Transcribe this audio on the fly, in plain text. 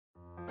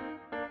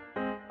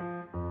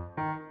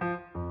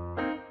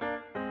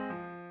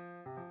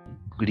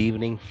Good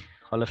evening,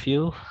 all of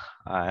you.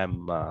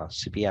 I'm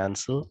Sibi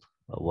Ancil,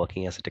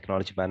 working as a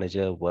technology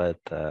manager with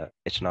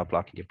H&R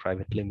Block India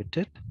Private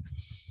Limited,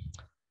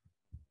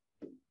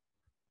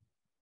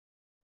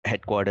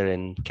 headquartered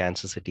in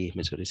Kansas City,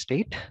 Missouri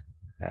State.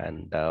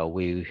 And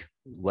we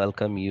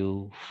welcome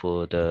you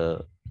for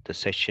the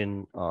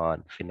session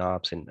on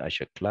FinOps in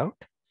Azure Cloud.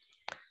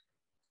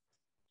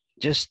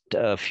 Just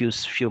a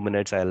few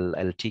minutes,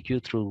 I'll take you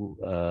through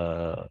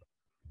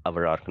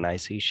our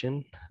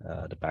organization,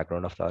 the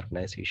background of the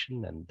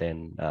organization, and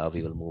then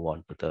we will move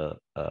on to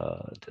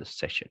the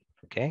session.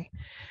 Okay,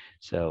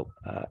 so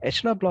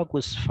H&R Block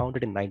was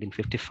founded in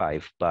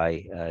 1955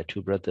 by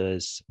two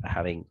brothers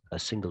having a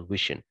single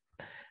vision,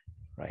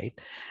 right?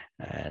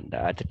 And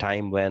at the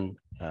time when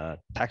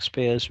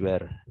taxpayers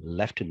were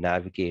left to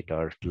navigate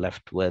or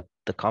left with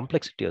the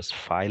complexity of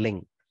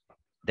filing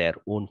their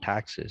own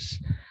taxes,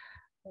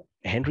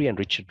 Henry and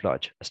Richard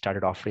Lodge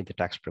started offering the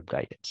tax prep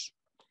guidance.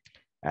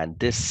 And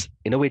this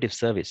innovative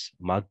service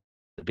marked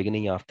the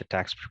beginning of the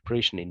tax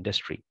preparation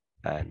industry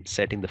and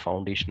setting the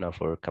foundation of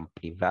our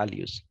company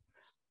values,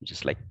 which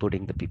is like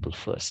putting the people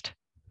first,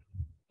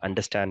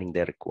 understanding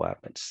their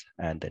requirements,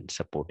 and then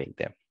supporting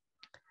them.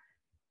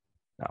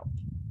 Now,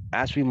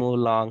 as we move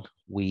along,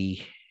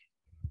 we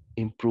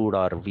improved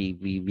or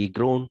we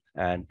grown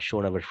and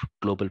shown our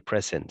global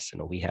presence.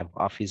 We have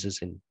offices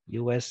in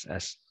US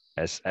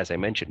as I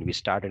mentioned, we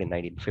started in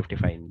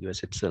 1955 in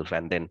US itself,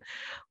 and then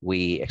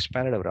we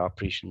expanded our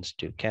operations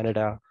to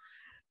Canada,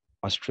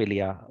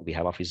 Australia. We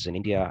have offices in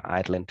India,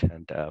 Ireland,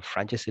 and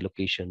franchisee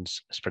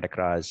locations spread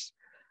across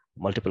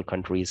multiple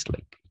countries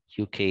like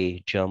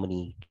UK,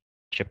 Germany,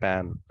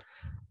 Japan,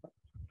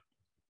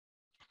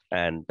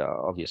 and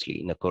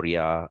obviously in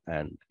Korea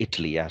and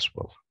Italy as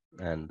well.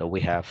 And we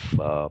have,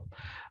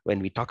 when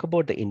we talk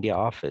about the India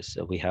office,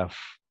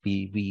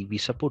 we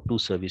support two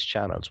service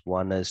channels.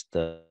 One is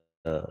the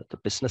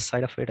business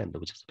side of it, and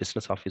which is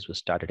business office was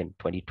started in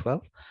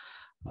 2012,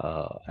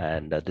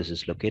 and this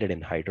is located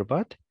in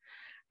Hyderabad.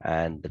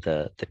 And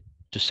to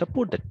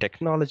support the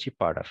technology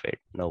part of it,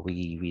 now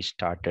we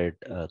started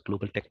a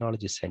Global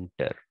Technology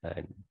Center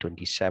in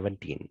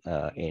 2017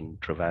 in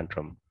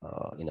Trivandrum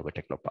in our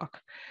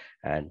Technopark.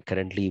 And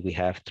currently we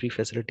have 3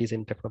 facilities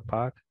in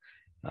Technopark,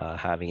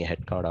 having a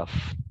headcount of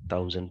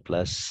 1,000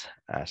 plus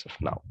as of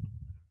now.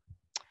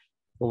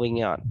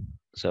 Moving on,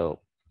 so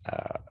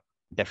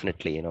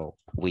definitely,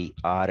 we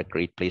are a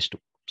great place to,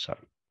 sorry,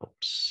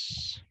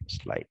 oops,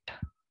 slide.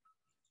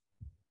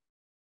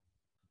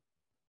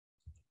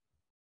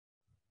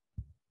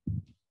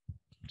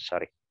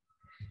 Sorry.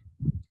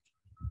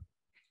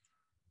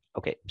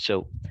 Okay,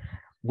 so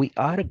we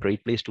are a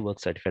great place to work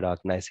certified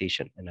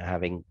organization, and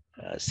having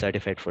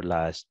certified for the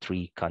last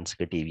 3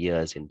 consecutive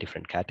years in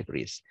different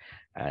categories,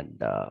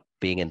 and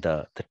being in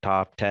the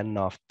top 10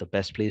 of the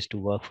best place to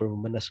work for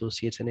women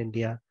associates in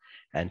India,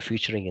 and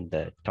featuring in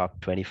the top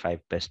 25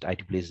 best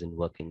IT places in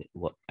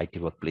IT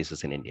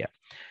workplaces in India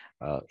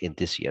in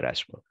this year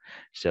as well.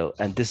 So,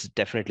 and this is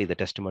definitely the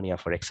testimony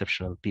of our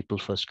exceptional people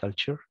first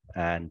culture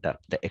and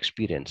the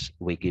experience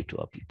we give to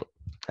our people.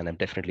 And I'm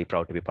definitely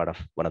proud to be part of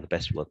one of the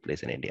best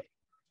workplaces in India.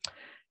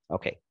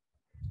 Okay,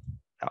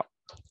 now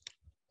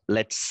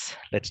let's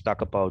talk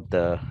about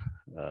the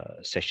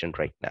session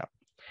right now.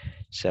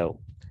 So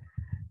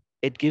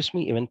it gives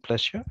me even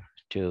pleasure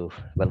to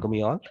welcome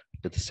you all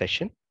to the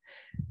session,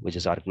 which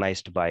is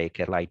organized by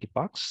Kerala IT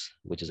Parks,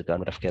 which is a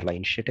Government of Kerala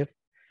initiative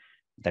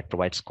that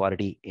provides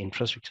quality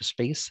infrastructure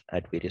space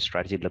at various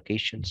strategic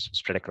locations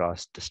spread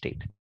across the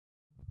state.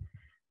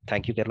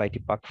 Thank you, Kerala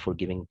IT Park, for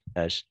giving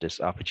us this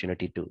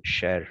opportunity to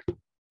share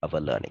our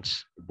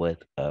learnings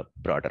with a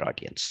broader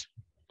audience.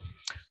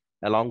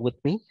 Along with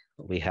me,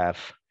 we have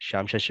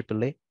Syam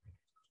Sasipillai,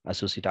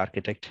 Associate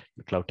Architect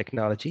in Cloud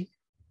Technology.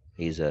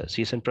 He's a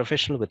seasoned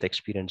professional with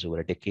experience over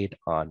a decade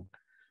on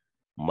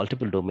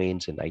multiple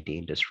domains in IT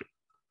industry.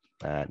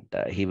 And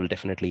he will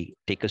definitely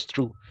take us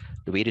through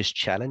the various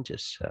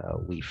challenges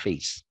we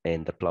face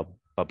in the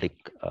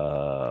public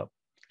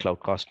cloud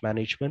cost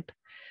management,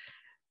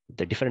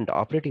 the different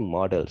operating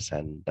models,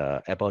 and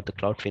about the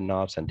cloud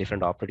FinOps and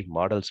different operating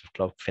models of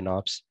cloud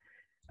FinOps,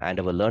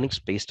 and our learnings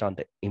based on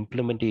the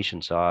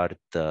implementations or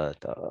the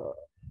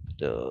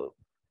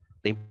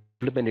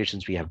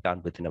implementations we have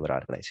done within our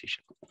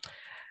organization.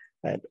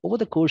 And over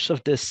the course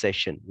of this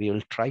session, we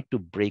will try to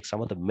break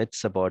some of the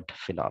myths about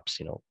FinOps.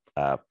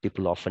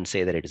 People often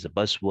say that it is a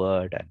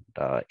buzzword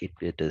and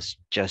it is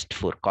just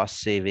for cost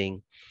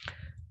saving,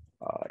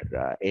 or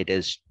it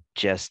is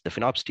just the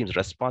FinOps teams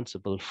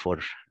responsible for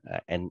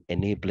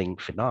enabling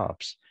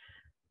FinOps.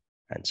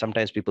 And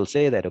sometimes people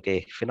say that,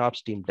 okay,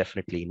 FinOps team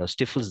definitely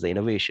stifles the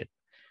innovation,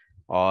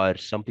 or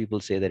some people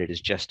say that it is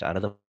just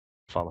another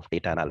form of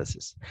data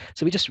analysis.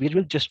 So we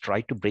will just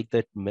try to break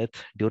that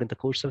myth during the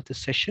course of this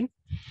session.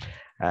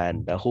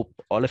 And I hope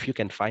all of you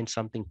can find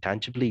something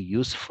tangibly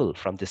useful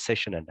from this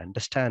session and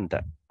understand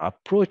the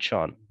approach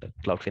on the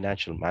cloud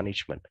financial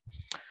management.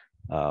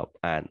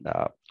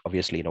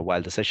 Obviously,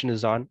 while the session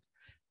is on,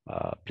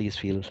 please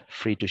feel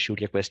free to shoot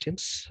your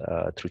questions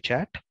through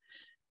chat.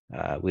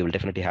 We will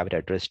definitely have it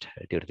addressed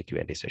during the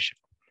Q&A session.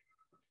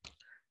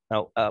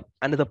 Now,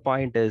 another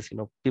point is,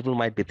 people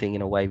might be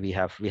thinking, why we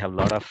have a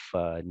lot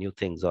of new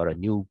things or a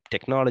new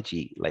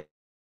technology like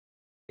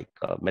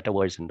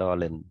metaverse and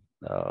all in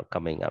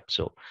coming up.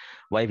 So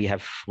why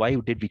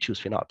did we choose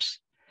FinOps?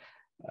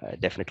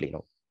 Definitely,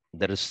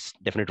 there is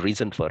definite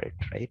reason for it,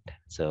 right?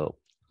 So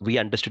we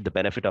understood the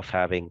benefit of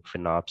having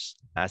FinOps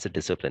as a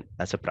discipline,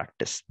 as a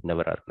practice in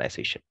our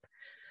organization.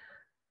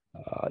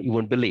 You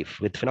won't believe,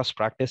 with FinOps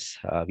practice,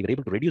 we were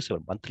able to reduce our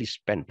monthly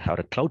spend,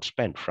 our cloud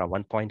spend, from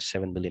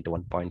 1.7 million to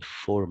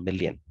 1.4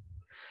 million.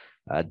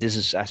 This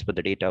is as per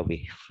the data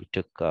we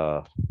took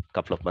a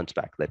couple of months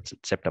back. That's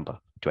September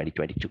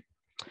 2022.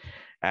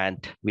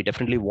 And we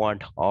definitely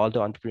want all the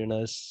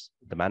entrepreneurs,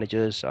 the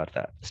managers, or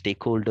the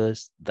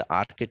stakeholders, the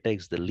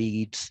architects, the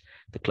leads,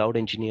 the cloud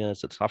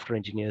engineers, the software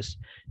engineers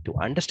to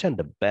understand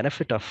the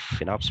benefit of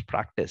FinOps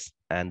practice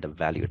and the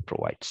value it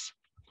provides.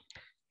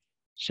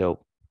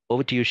 So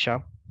over to you,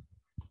 Syam.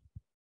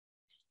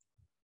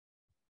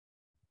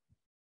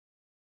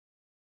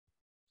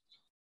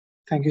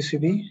 Thank you,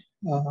 Sibi.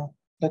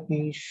 Let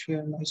me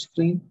share my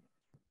screen.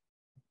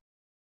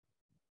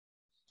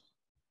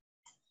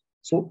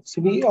 So,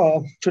 Sibi,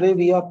 today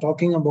we are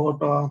talking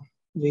about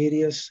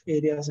various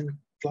areas in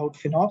cloud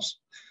FinOps.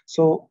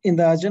 So, in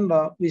the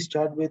agenda, we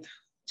start with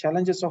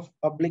challenges of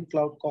public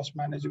cloud cost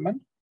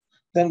management.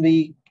 Then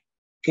we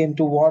came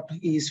to what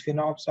is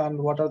FinOps and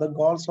what are the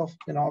goals of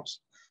FinOps,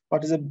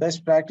 what is the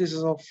best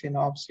practices of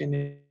FinOps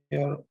in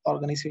your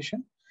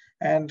organization,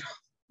 and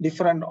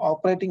different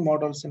operating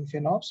models in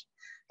FinOps.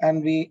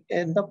 And we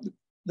end up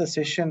the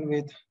session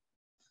with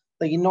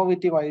the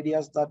innovative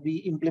ideas that we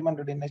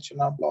implemented in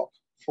H&R Block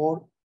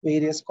for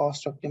various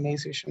cost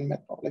optimization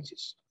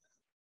methodologies.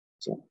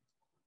 So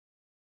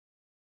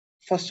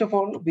first of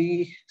all,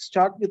 we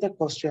start with a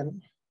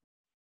question.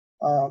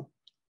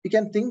 We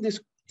can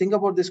think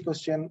about this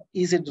question: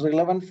 is it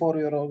relevant for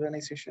your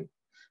organization?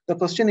 The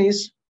question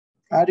is,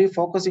 are you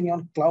focusing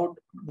on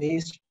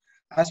cloud-based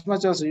as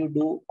much as you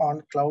do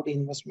on cloud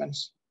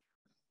investments?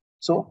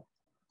 So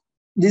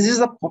this is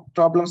a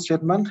problem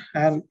statement,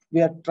 and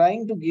we are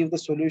trying to give the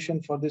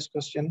solution for this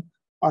question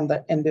on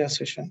the entire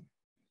session.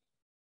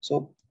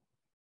 So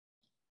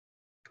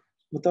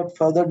without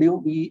further ado,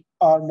 we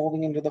are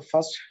moving into the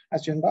first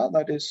agenda,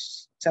 that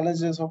is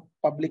challenges of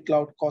public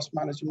cloud cost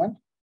management.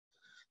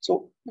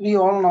 So we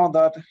all know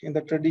that in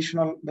the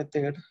traditional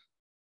method,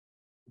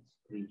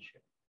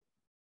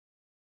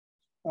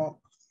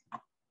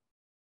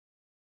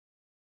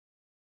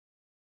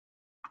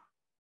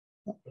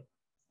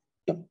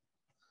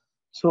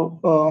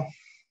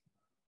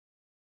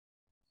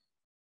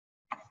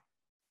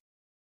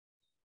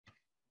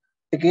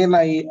 again,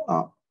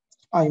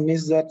 I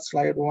missed that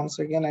slide once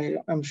again. I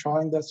am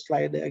showing that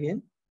slide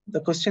again.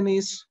 The question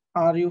is,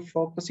 are you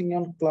focusing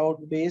on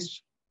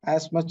cloud-based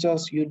as much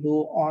as you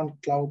do on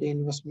cloud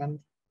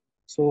investment?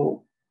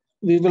 So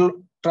we will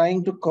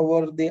trying to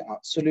cover the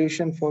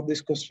solution for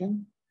this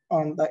question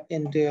on the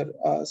entire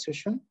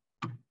session.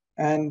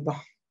 And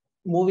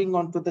moving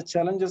on to the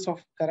challenges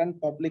of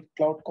current public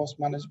cloud cost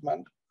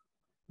management.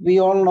 We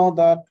all know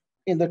that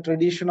in the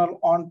traditional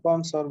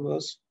on-prem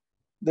servers,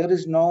 there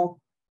is no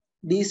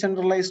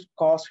decentralized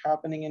cost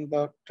happening in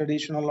the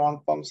traditional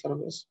on-prem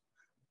servers.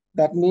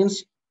 That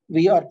means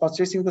we are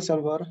purchasing the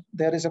server.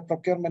 There is a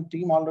procurement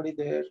team already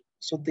there.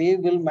 So they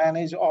will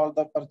manage all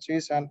the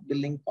purchase and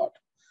billing part.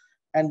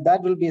 And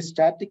that will be a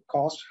static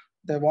cost.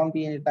 There won't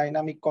be any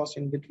dynamic cost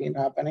in between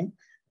happening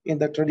in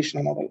the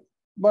traditional model.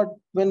 But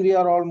when we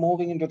are all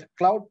moving into the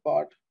cloud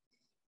part,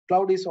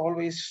 cloud is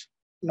always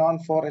known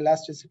for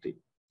elasticity.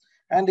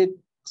 And it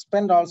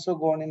spend also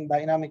going in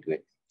dynamic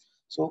way.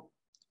 So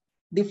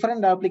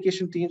different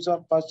application teams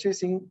are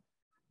purchasing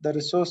the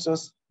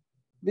resources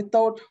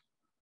without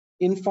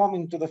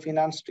informing to the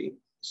finance team,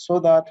 so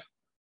that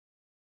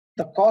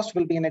the cost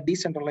will be in a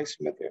decentralized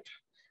method.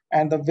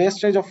 And the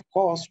wastage of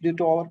cost due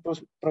to our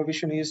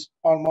provision is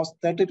almost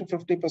 30 to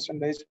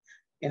 50%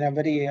 in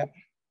every year.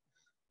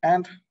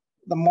 And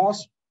the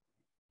most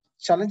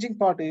challenging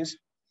part is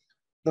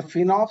the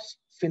FinOps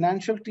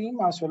financial team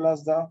as well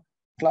as the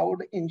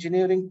cloud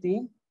engineering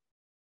team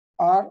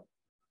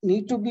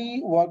need to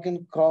be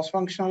working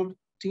cross-functional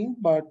team,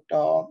 but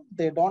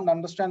they don't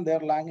understand their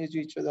language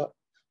each other.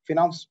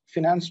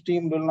 Finance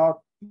team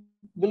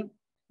will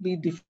be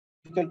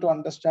difficult to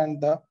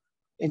understand the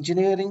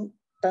engineering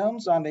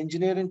terms, and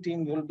engineering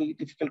team will be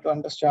difficult to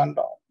understand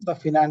the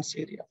finance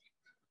area.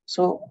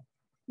 So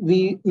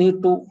we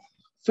need to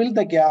fill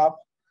the gap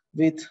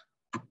with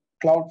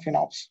cloud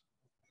FinOps.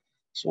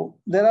 So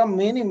there are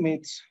many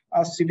myths,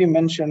 as Sibi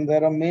mentioned,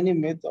 there are many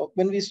myths.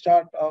 When we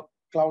start a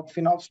cloud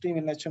FinOps team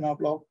in H&R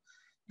Block,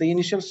 the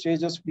initial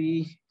stages,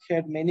 we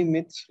had many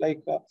myths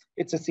like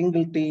it's a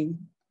single team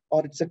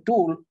or it's a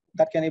tool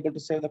that can able to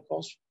save the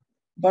cost.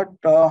 But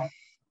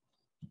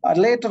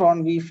later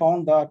on, we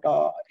found that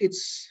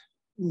it's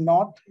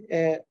not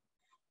a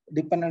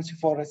dependency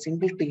for a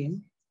single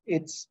team.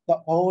 It's the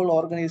whole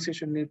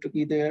organization need to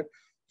be there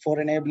for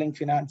enabling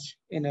finance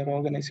in our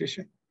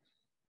organization.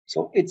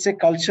 So it's a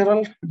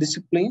cultural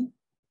discipline,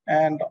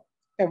 and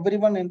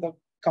everyone in the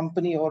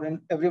company or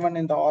everyone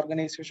in the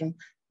organization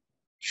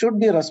should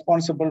be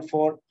responsible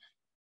for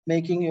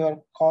making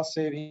your cost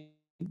saving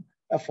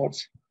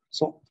efforts.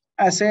 So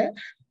as a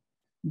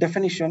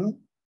definition,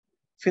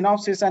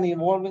 FinOps is an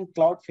evolving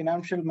cloud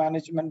financial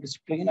management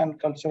discipline and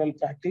cultural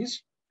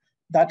practice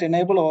that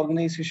enable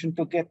organization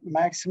to get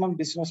maximum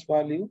business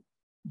value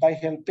by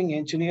helping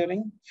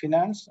engineering,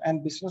 finance,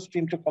 and business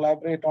team to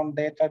collaborate on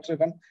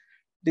data-driven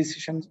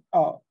decisions,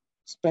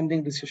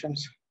 spending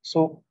decisions.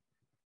 So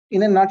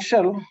in a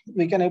nutshell,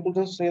 we can able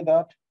to say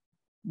that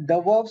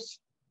DevOps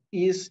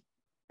is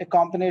a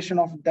combination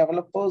of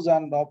developers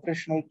and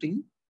operational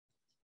team,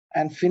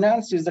 and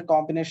finance is the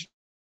combination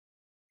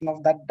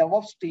of that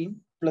DevOps team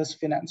plus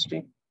finance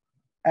team.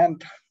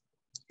 And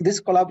this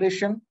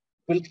collaboration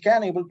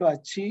can able to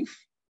achieve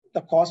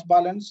the cost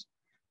balance,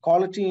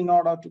 quality in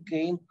order to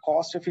gain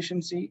cost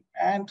efficiency,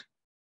 and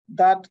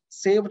that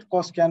saved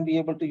cost can be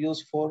able to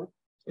use for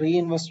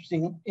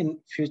reinvesting in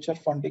future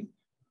funding.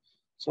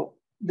 So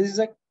this is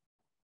a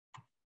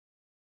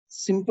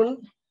simple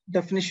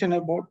definition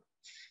about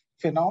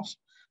FinOps.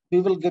 We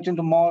will get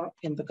into more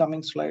in the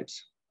coming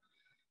slides.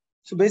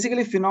 So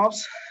basically,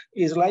 FinOps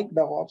is like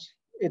DevOps.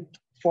 It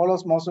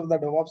follows most of the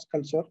DevOps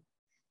culture,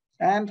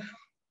 and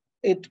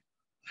it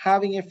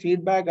having a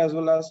feedback as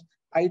well as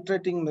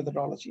iterating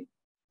methodology.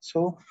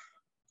 So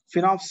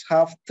FinOps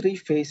have three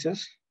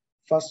phases.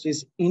 First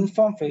is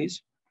inform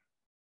phase.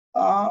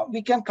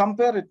 We can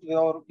compare it,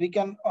 or we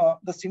can,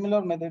 the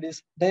similar method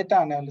is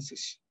data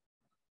analysis.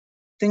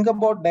 Think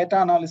about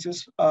data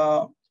analysis.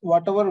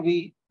 Whatever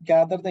we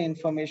gather the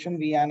information,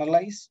 we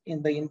analyze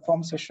in the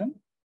inform session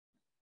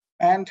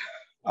and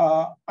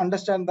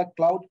understand the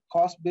cloud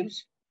cost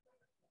bills.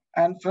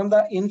 And from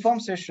the inform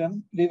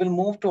session, we will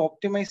move to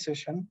optimize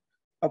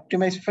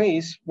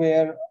phase,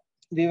 where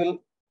we will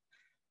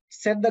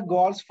set the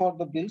goals for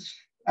the bills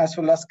as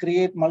well as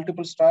create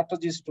multiple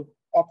strategies to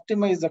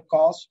optimize the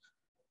cost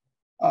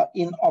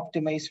in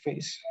optimize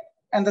phase.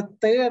 And the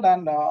third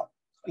and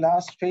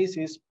last phase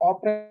is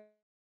operate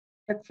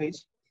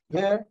phase,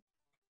 where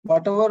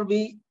whatever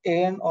we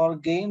earn or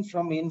gain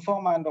from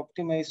inform and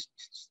optimize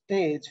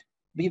stage,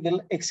 we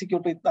will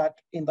execute that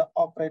in the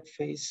operate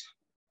phase.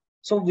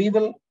 So we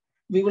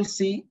will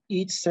see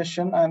each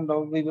session, and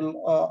we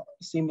will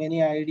see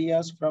many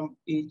ideas from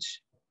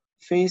each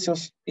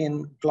phases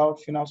in cloud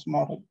FinOps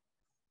model.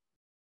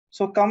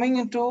 So coming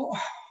into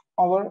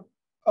our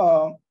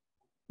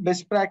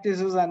best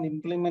practices and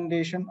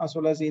implementation, as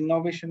well as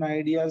innovation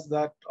ideas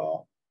that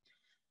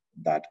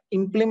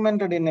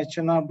implemented in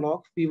H&R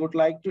Block, we would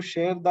like to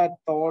share that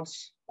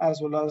thoughts as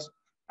well as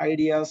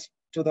ideas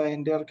to the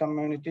entire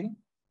community.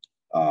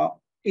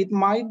 It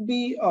might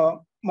be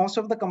most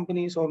of the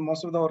companies or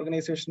most of the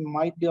organization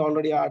might be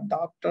already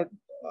adopted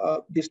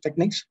these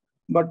techniques,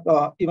 but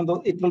even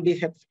though it will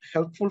be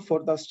helpful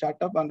for the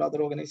startup and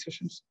other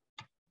organizations.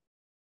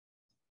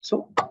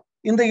 So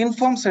in the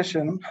inform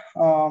session,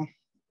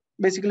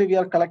 basically we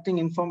are collecting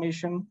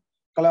information,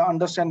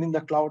 understanding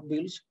the cloud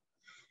bills.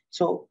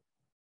 So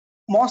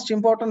most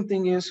important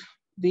thing is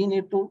we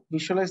need to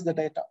visualize the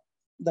data.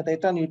 The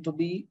data need to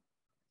be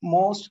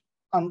most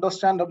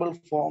understandable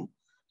form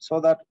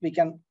so that we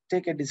can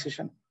take a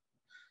decision.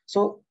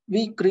 So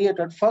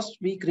first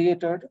we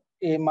created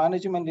a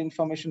management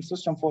information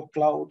system for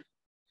cloud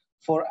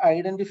for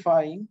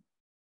identifying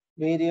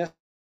various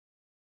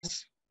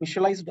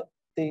visualized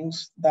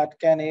things that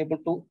can able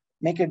to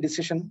make a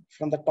decision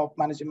from the top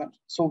management.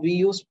 So we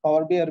use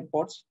Power BI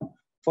reports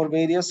for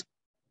various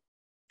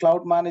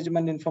cloud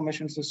management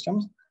information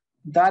systems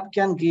that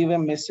can give a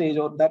message,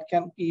 or that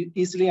can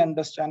easily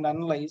understand,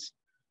 analyze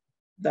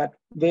that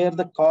where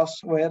the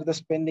cost, where the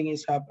spending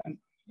is happening,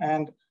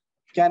 and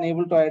can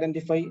able to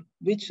identify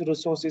which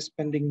resource is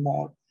spending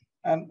more.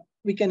 And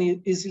we can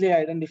easily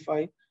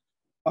identify,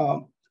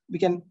 we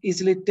can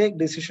easily take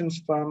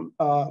decisions from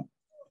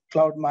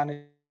cloud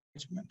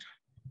management.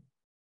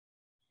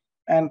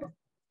 And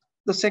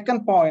the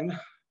second point,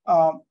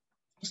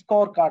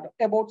 scorecard.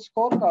 About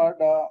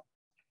scorecard,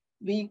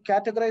 we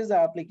categorize the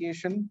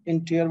application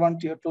in tier 1,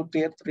 tier 2,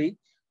 tier 3,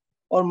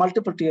 or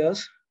multiple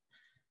tiers.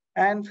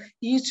 And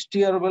each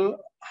tier will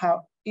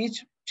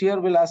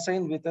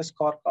assign with a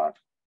scorecard.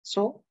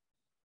 So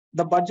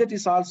the budget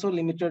is also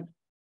limited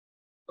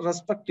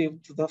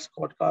respective to the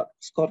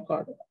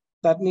scorecard.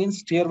 That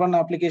means tier 1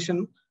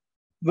 application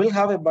will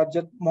have a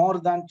budget more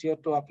than tier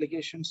 2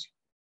 applications.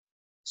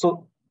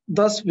 So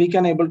thus we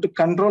can able to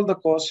control the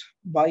cost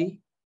by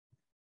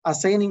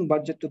assigning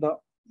budget to the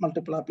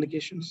multiple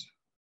applications.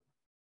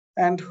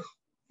 And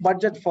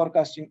budget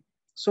forecasting.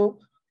 So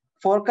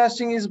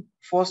forecasting is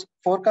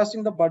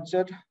forecasting the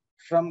budget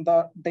from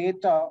the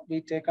data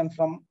we taken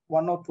from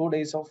 1 or 2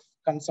 days of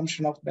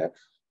consumption of the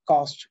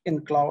cost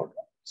in cloud.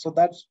 So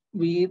that's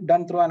we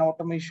done through an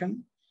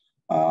automation.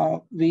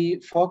 We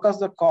forecast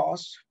the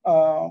cost.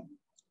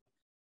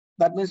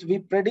 That means we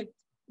predict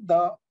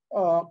the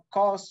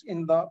cost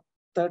in the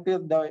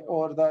 30th day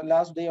or the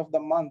last day of the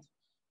month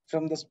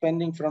from the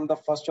spending from the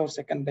first or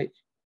second day.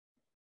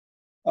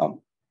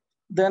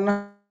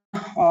 Then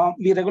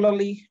we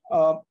regularly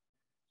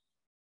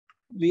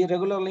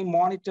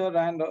monitor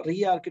and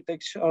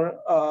re-architecture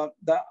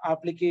the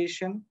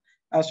application,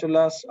 as well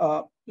as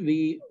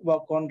we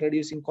work on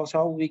reducing costs,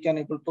 how we can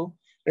able to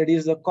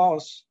reduce the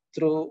cost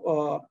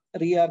through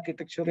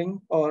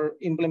re-architecturing or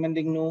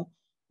implementing new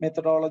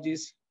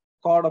methodologies,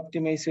 code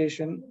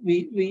optimization.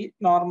 We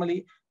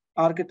normally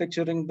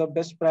architecturing the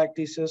best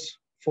practices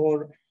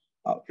for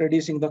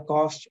reducing the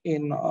cost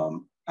in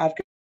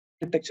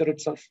architecture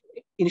itself,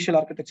 initial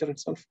architecture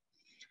itself.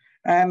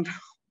 And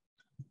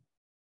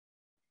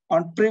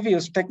on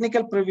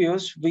technical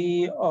previews,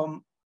 we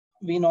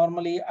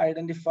normally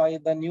identify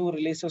the new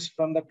releases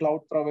from the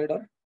cloud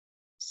provider.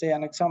 Say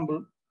an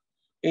example,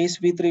 ACE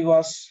v3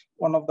 was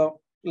one of the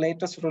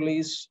latest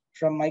release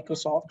from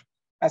Microsoft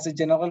as a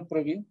general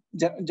preview,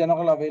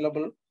 general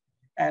available.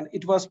 And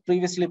it was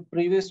previously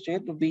previous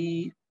state.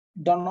 We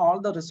done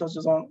all the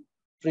researches on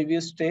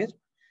previous stage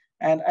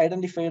and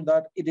identified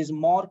that it is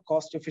more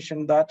cost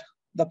efficient than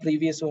the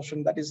previous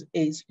version, that is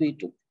ACE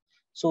v2.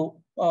 So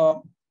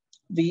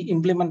we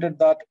implemented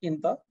that in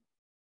the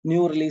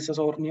new releases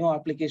or new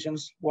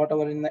applications,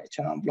 whatever in the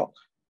H&R Block.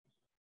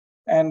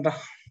 And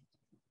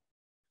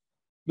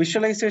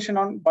visualization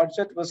on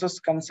budget versus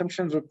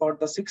consumption report,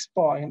 the sixth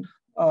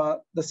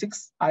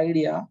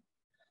idea,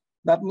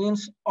 that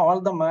means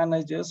all the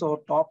managers or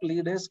top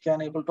leaders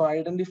can able to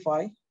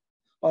identify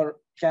or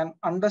can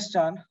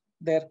understand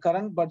their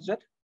current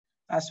budget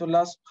as well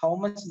as how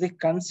much they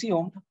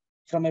consumed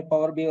from a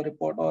Power BI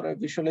report or a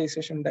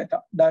visualization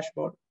data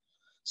dashboard,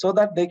 so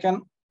that they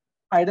can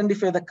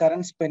identify the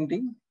current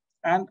spending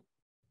and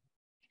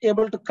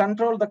able to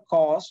control the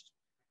cost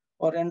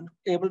or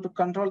able to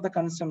control the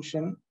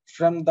consumption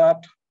from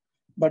that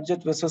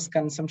budget versus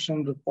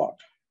consumption report.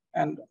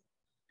 And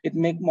it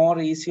make more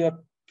easier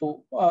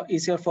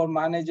for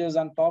managers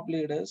and top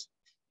leaders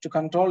to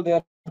control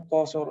their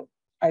costs or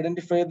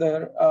identify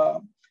their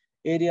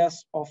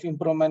areas of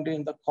improvement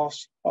in the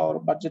cost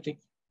or budgeting.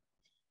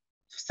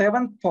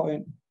 Seventh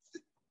point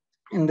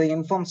in the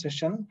inform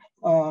session,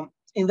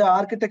 in the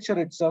architecture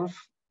itself,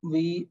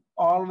 we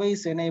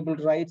always enable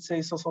right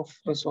sizes of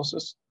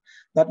resources.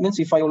 That means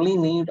if I only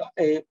need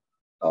a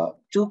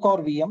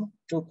 2-core VM,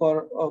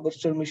 2-core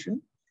virtual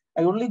machine,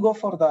 I only go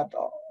for that.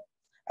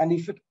 And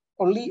if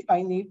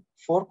I need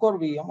 4-core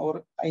VM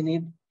or I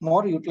need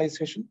more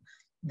utilization,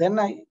 then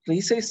I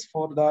resize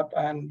for that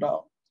and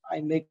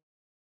I make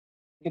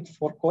it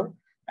 4-core.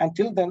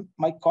 Until then,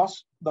 my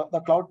cost,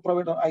 the cloud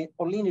provider, I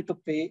only need to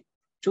pay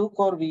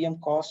 2-core VM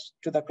cost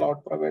to the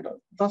cloud provider.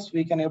 Thus,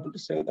 we can able to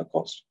save the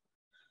cost.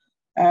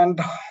 And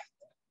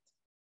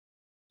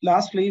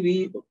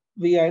lastly,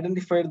 we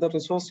identified the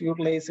resource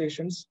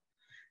utilizations,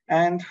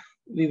 and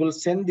we will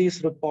send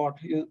this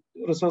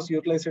resource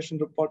utilization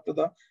report to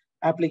the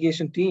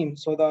application team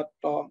so that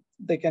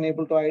they can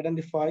able to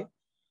identify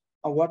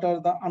what are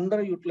the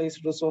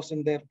underutilized resource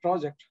in their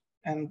project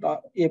and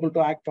able to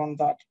act on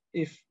that.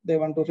 If they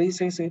want to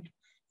resize it,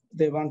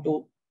 they want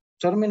to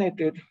terminate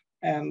it,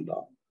 and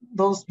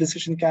those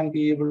decisions can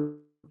be able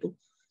to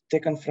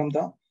taken from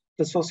the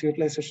resource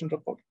utilization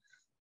report.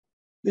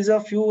 These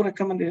are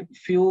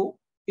few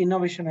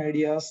innovation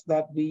ideas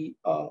that we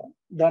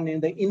done in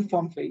the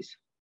inform phase.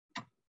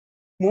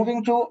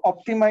 Moving to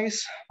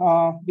optimize,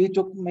 we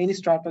took many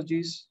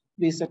strategies.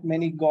 We set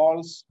many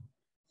goals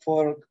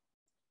for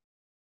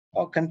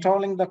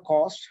controlling the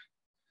cost.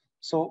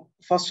 So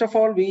first of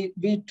all,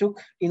 we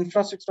took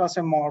infrastructure as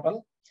a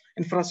model,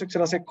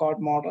 infrastructure as a code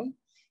model.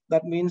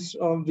 That means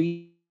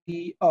we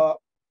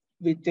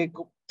take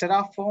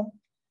Terraform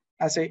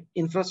as a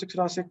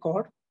infrastructure as a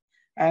code,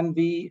 and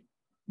we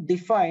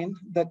define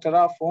the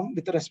Terraform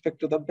with respect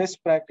to the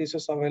best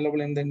practices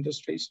available in the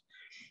industries.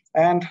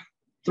 And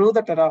through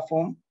the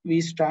Terraform,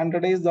 we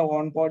standardize the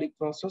onboarding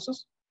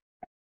processes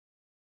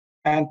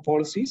and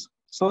policies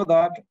so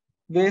that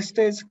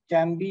wastage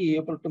can be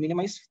able to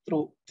minimize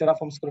through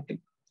Terraform scripting.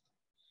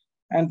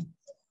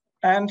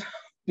 And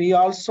we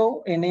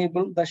also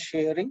enable the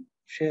sharing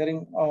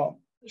of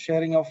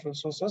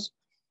resources.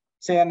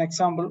 Say an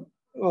example,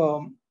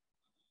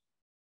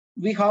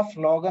 we have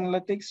log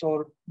analytics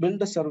or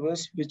build a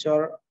service which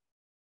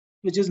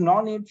is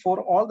no need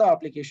for all the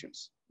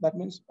applications. That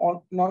means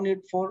no need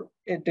for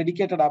a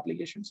dedicated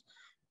applications.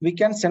 We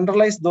can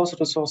centralize those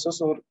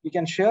resources or we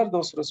can share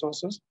those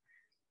resources,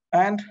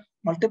 and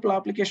multiple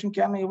applications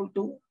can able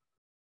to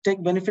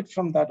take benefit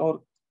from that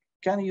or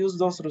can use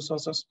those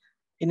resources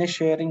in a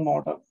sharing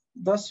model.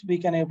 Thus, we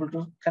can able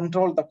to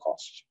control the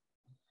cost.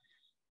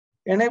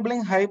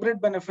 Enabling hybrid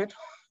benefit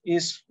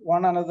is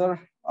one another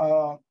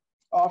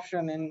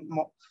option in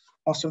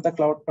most of the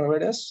cloud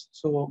providers.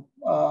 So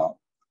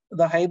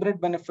the hybrid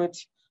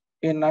benefits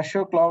in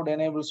Azure Cloud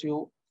enables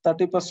you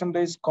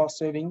 30% cost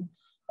saving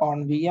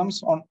on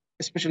VMs,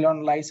 especially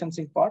on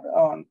licensing part,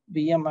 on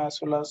VM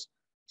as well as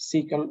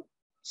SQL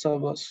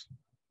servers.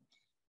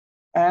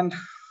 And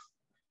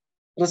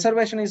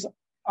reservation is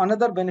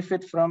another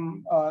benefit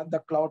from the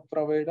cloud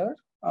provider.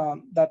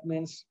 That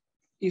means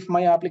if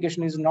my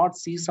application is not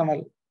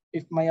seasonal,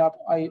 if my app,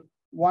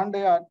 one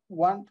day I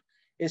want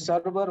a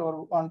server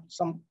or on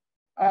some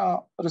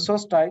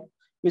resource type,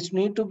 which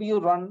need to be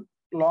run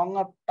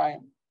longer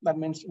time. That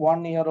means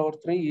 1 year or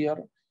 3 years.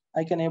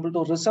 I can able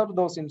to reserve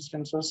those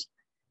instances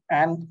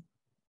and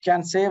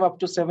can save up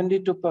to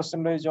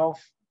 72% of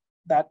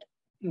that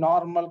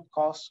normal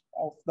cost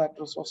of that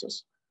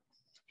resources.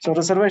 So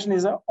reservation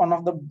is one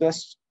of the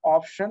best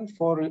option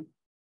for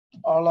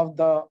all of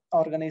the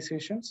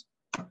organizations,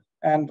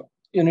 and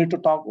you need to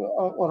talk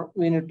or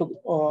we need to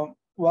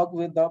work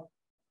with the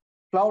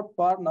cloud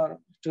partner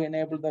to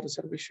enable the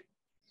reservation.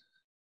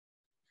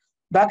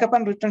 Backup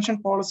and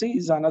retention policy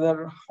is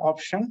another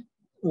option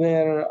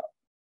where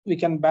we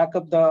can back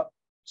up the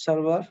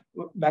server,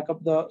 back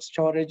up the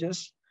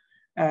storages,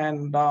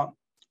 and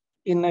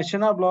in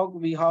H&R Block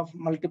we have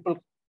multiple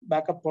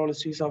backup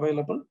policies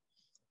available.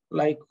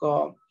 Like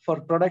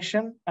for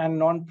production and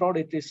non-prod,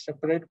 it is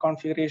separate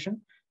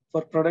configuration.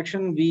 For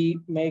production, we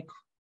make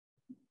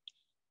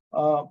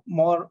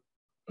more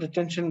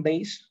retention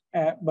days,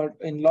 but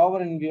in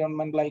lower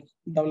environment like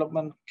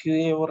development,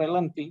 QA, or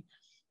LNP,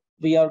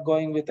 we are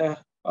going with a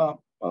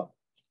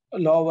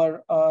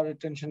lower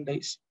retention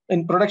days.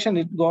 In production,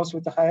 it goes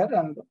with a higher,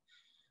 and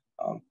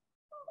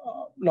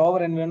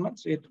lower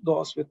environments, it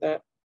goes with a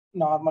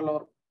normal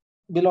or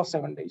below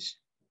 7 days.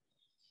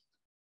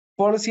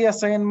 Policy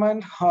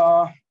assignment,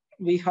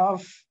 we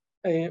have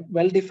a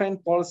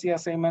well-defined policy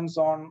assignments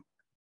on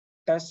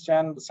test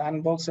and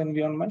sandbox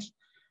environments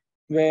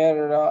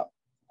where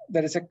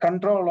there is a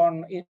control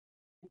on it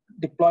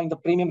deploying the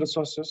premium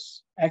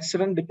resources,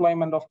 accident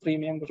deployment of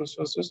premium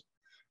resources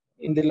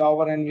in the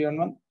lower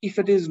environment. If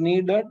it is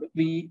needed,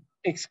 we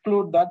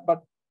exclude that,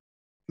 but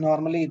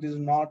normally it is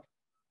not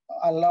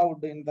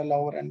allowed in the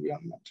lower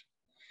environment.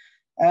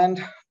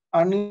 And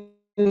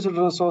unused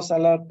resource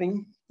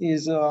alerting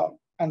is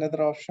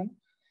another option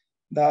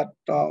that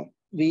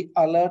we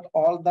alert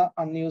all the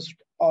unused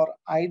or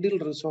idle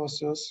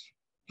resources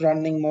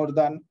running more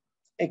than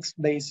X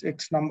days,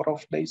 X number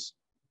of days.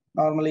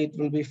 Normally it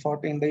will be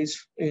 14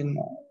 days in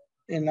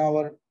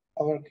our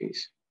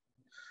case.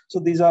 So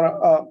these are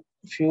a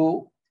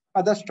few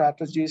other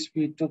strategies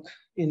we took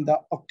in the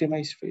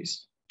optimize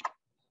phase.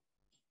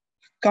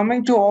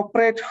 Coming to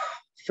operate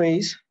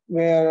phase,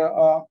 where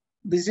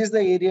this is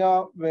the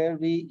area where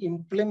we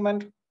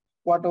implement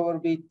whatever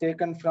we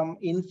taken from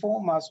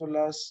inform as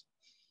well as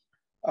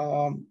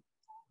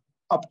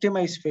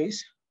optimize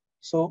phase.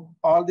 So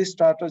all the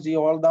strategy,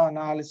 all the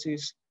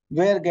analysis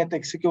where get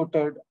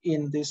executed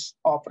in this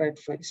operate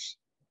phase.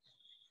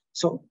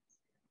 So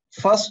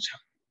first,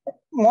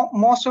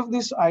 most of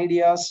these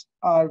ideas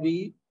are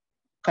we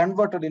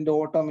converted into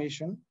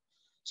automation.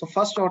 So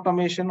first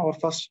automation or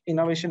first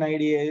innovation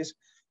idea is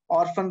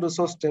orphan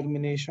resource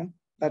termination.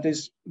 That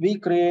is, we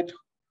create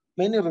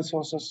many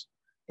resources,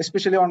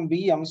 especially on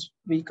VMs,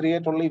 we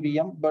create only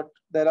VM, but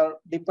there are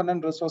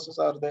dependent resources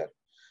are there.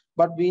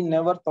 But we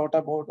never thought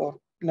about or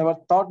never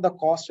thought the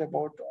cost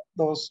about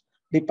those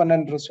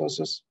dependent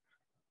resources.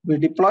 We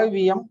deploy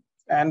VM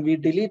and we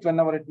delete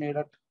whenever it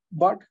needed,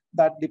 but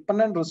that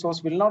dependent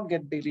resource will not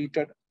get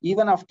deleted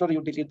even after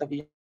you delete the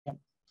VM.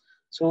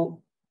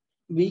 So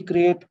we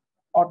create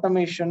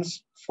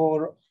automations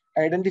for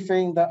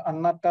identifying the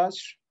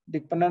unattached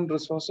dependent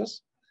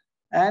resources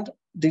and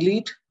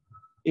delete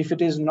if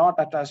it is not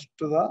attached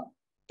to the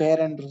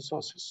parent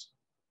resources.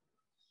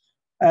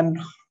 And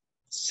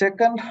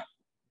second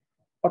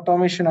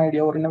automation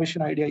idea or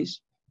innovation idea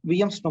is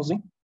VM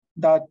snoozing,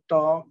 that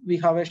we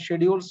have a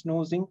schedule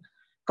snoozing.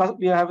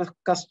 We have a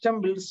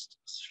custom built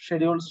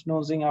schedule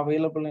snoozing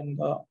available in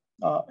the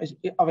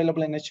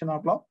H&R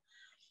Block,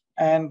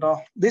 and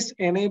this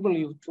enable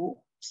you to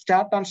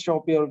start and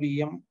stop your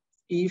VM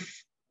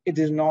if it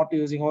is not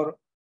using, or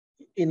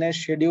in a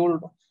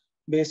scheduled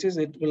basis,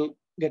 it will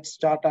get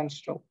start and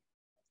stop.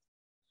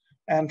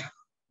 And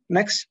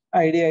next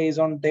idea is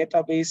on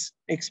database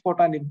export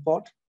and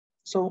import.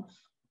 So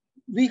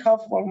we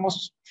have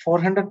almost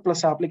 400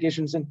 plus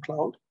applications in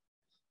cloud,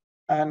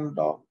 and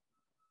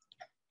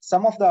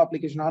some of the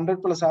applications,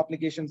 100 plus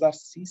applications are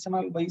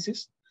seasonal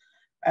basis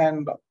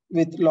and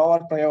with lower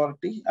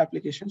priority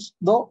applications.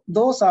 Though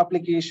those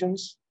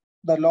applications,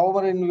 the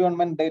lower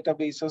environment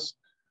databases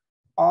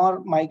are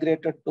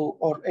migrated to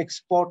or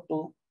export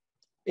to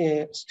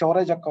a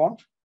storage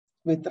account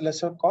with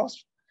lesser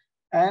cost.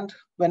 And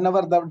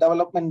whenever the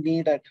development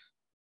needed,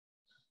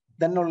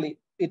 then only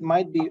it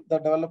might be, the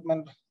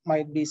development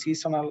might be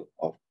seasonal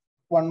of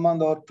 1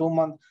 month or 2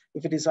 months.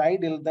 If it is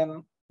idle,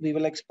 then we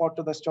will export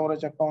to the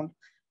storage account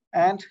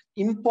and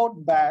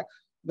import back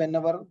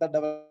whenever the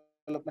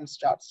development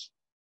starts.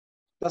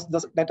 Thus, the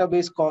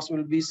database cost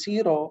will be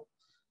 0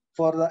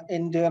 for the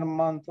entire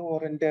month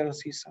or entire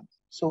season.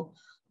 So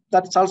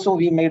that's also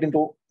we made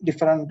into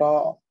different,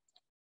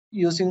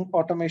 using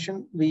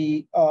automation,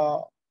 we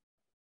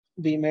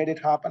made it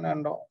happen,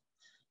 and a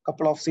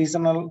couple of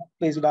seasonal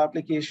based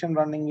application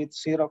running with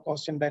 0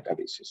 cost in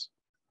databases.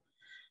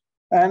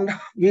 And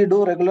we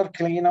do regular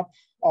cleanup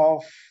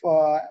of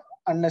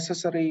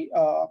unnecessary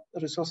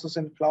resources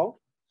in cloud,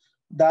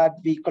 that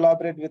we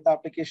collaborate with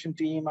application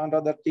team and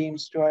other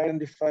teams to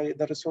identify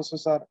the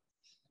resources are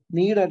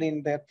needed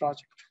in their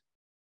project.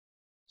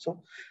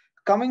 So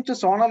coming to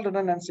zonal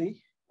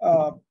redundancy,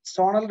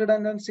 zonal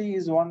redundancy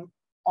is one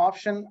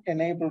option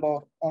enabled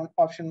or on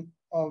option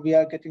we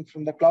are getting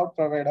from the cloud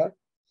provider.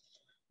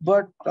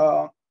 But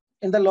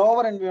in the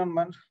lower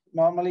environment,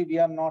 normally we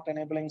are not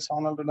enabling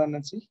zonal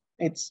redundancy.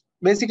 It's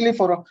basically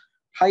for a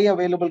high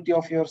availability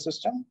of your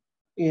system.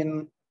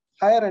 In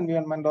higher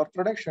environment or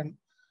production,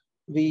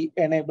 we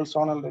enable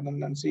zonal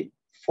redundancy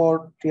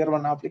for tier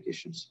 1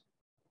 applications.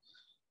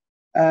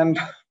 And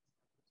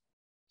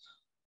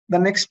the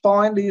next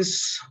point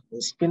is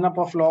spin up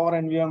of lower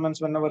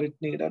environments whenever it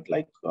needed.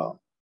 Like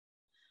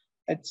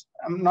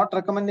I'm not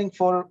recommending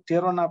for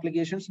tier 1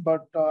 applications,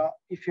 but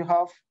if you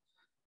have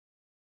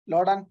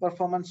load and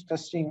performance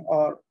testing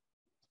or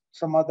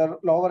some other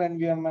lower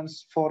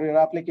environments for your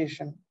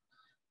application,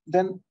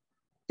 then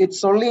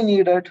it's only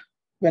needed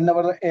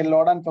whenever a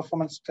load and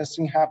performance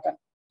testing happen.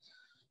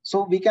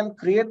 So we can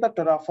create the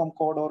Terraform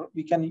code, or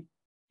we can,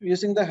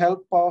 using the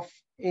help of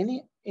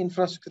any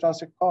infrastructure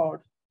as a code,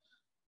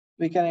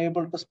 we can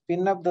able to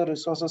spin up the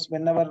resources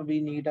whenever we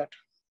need it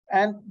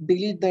and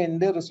delete the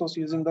entire resource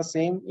using the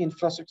same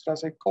infrastructure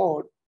as a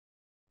code.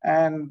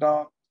 And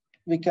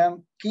we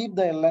can keep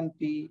the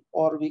LNP,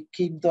 or we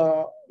keep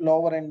the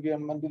lower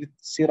environment with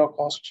zero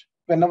cost.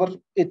 Whenever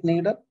it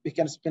needed, we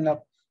can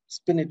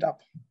spin it up.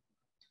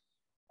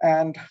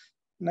 And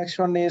next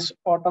one is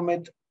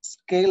automate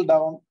scale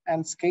down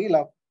and scale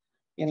up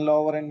in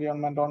lower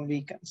environment on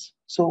weekends.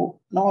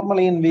 So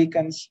normally in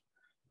weekends,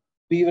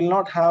 we will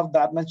not have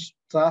that much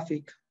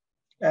traffic,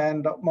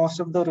 and most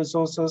of the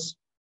resources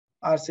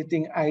are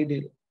sitting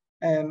idle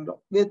and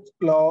with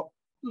low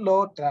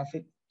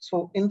traffic.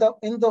 So in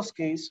those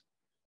cases,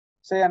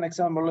 say an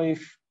example,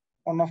 if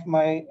one of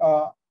my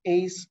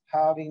A's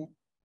having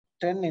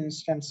 10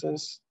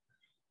 instances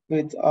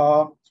with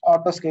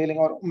auto scaling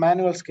or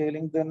manual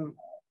scaling, then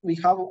we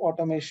have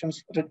automations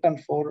written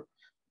for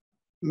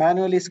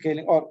manually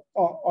scaling or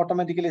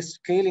automatically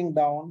scaling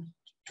down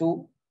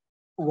to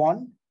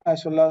 1,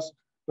 as well as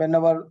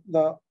whenever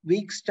the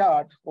week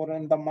start or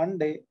in the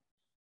Monday,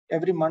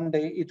 every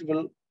Monday, it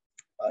will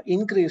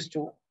increase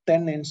to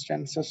 10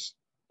 instances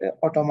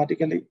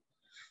automatically.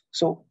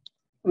 So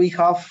we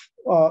have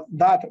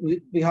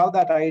we have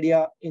that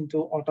idea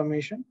into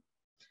automation.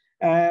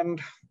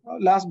 And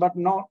last but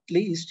not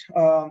least,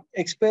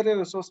 expiry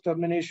resource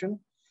termination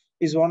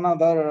is one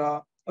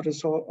other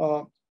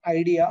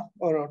idea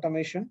or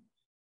automation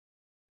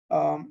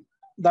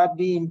that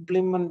we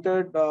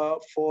implemented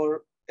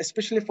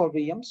especially for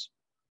VMs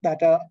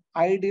that are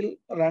idle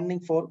running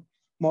for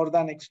more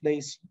than X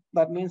days.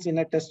 That means in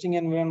a testing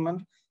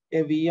environment,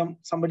 a VM,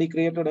 somebody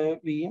created a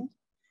VM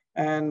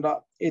and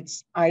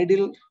it's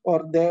idle,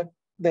 or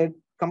they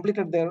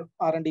completed their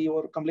R&D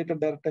or completed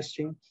their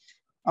testing.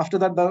 After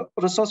that, the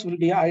resource will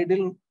be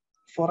idle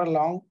for a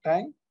long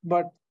time,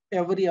 but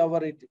every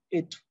hour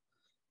it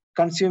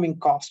consuming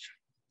cost.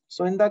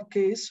 So in that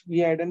case,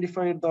 we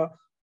identified the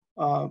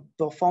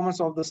performance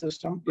of the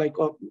system, like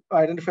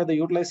identify the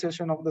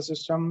utilization of the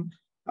system.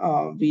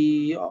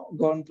 We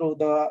gone through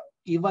the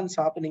events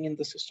happening in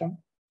the system,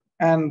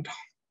 and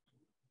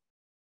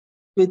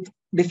with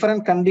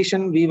different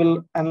condition, we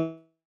will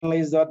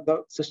analyze that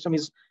the system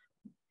is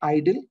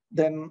idle,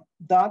 then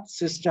that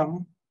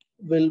system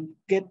will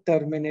get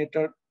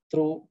terminated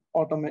through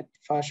automate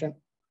fashion.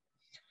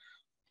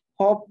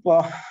 Hope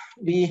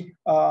we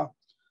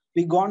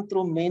gone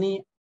through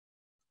many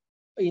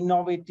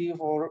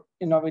innovative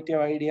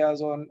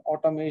ideas on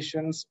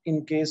automations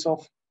in case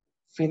of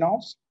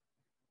FinOps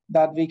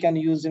that we can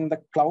use in the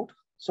cloud.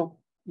 So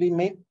we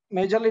may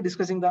majorly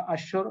discussing the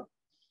Azure,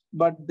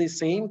 but the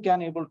same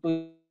can able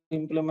to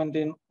implement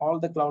in all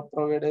the cloud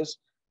providers.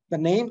 The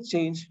name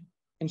change,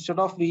 instead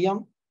of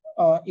VM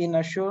in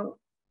Azure,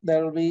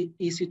 there will be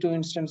EC2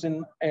 instance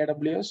in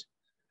AWS,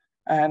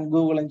 and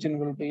Google Engine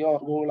will be, or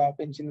Google App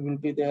Engine will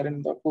be there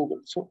in the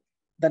Google. So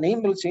the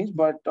name will change,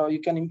 but you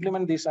can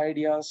implement these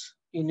ideas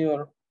in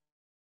your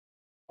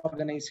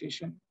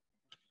organization.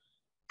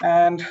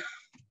 And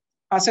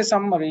as a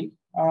summary,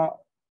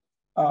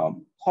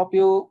 hope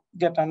you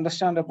get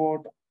understand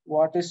about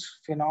what is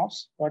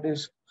FinOps,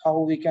 how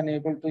we can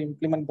able to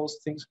implement those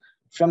things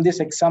from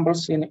these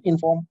examples in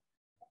inform,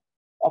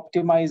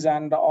 optimize,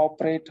 and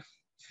operate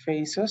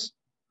phases.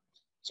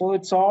 So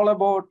it's all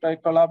about a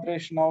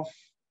collaboration of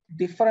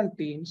different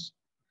teams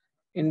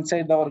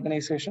inside the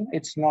organization.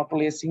 It's not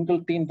only a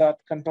single team that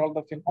control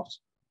the FinOps.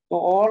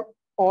 So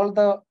all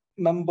the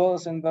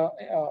members in the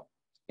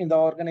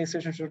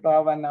organization should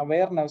have an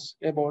awareness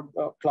about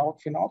the cloud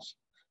FinOps.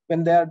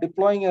 When they are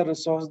deploying a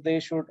resource, they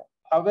should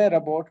aware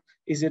about,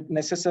 is it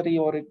necessary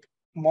or it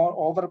more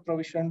over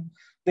provision.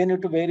 They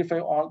need to verify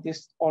all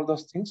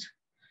those things.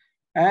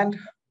 And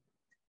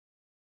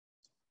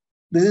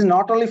this is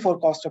not only for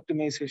cost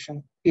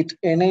optimization, it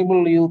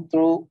enables you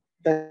through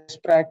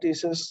best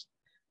practices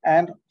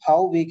and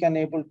how we can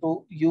able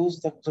to use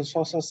the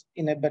resources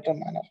in a better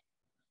manner.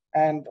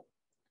 And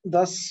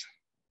thus,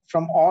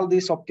 from all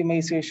this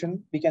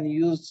optimization, we can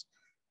use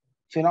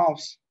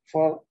FinOps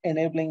for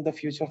enabling the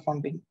future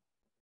funding.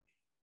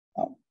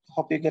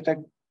 Hope you get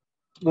a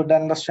good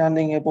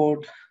understanding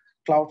about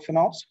cloud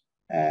FinOps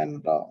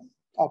and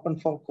open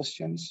for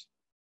questions.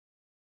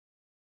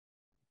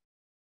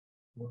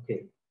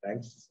 Okay,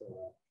 thanks.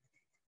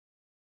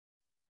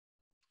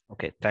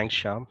 Okay, thanks,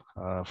 Syam,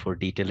 for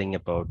detailing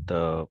about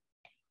the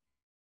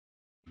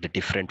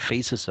different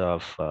phases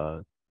of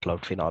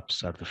cloud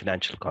FinOps, or the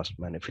financial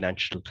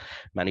financial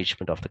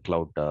management of the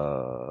cloud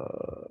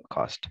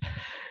cost.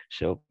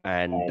 So,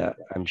 and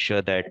I'm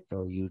sure that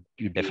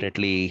you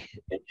definitely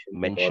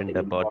mentioned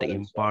about the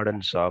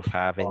importance of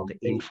having the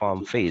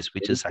inform phase,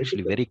 which is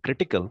actually very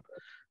critical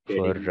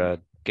for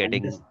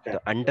getting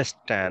to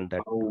understand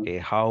that, okay,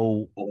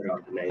 how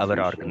our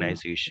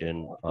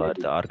organization or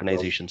the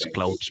organization's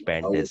cloud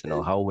spend is,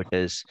 how it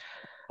is,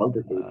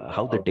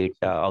 how the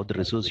data, how the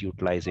resource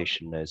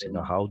utilization is,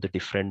 how the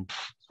different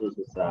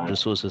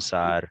resources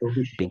are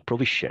being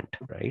provisioned,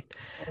 right?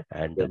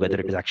 And whether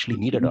it is actually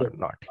needed or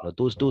not.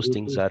 Those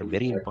things are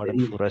very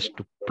important for us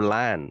to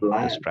plan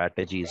the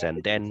strategies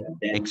and then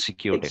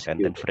execute it.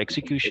 And then for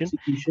execution,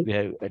 we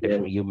have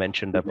you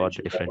mentioned about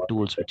the different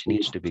tools which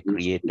needs to be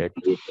created.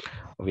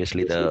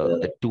 Obviously,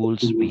 the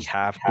tools, we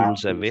have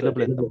tools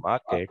available in the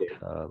market,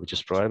 which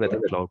is provided by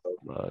the cloud,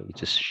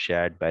 which is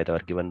shared by the or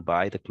given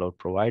by the cloud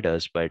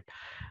providers. But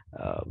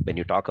when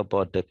you talk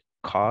about the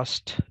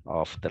cost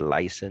of the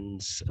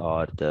license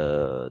or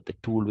the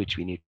tool which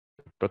we need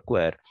to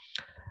procure,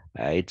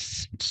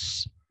 it's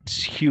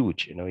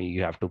huge.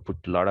 You have to put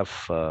a lot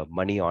of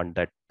money on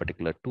that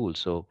particular tool.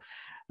 So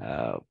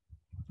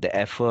the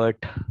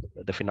effort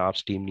the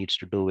FinOps team needs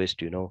to do is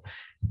to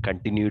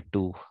continue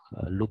to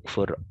look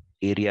for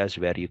areas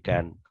where you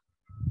can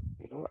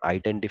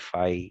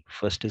identify.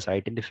 First is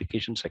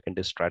identification, second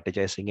is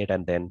strategizing it,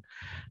 and then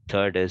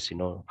third is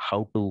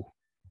how to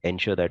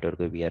ensure that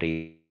we are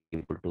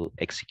able to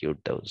execute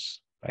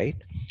those, right?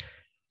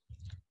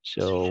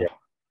 So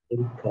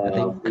I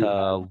think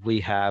we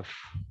have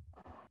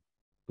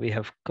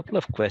a couple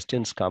of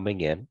questions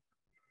coming in.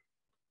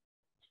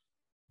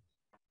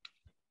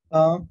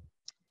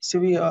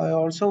 Sibi, I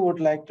also would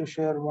like to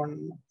share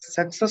one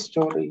success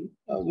story,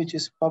 which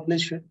is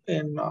published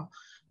in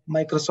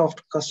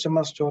Microsoft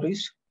Customer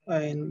Stories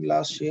in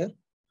last year.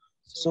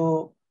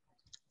 So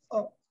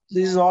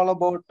this is all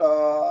about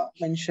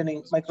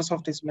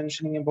Microsoft is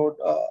mentioning about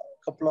a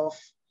couple of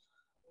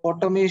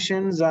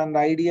automations and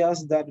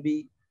ideas that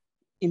we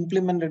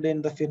implemented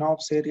in the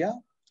FinOps area,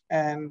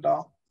 and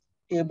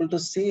able to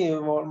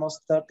save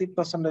almost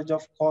 30%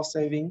 of cost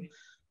saving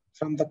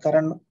from the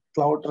current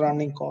cloud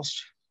running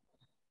cost.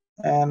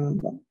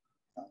 And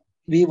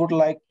we would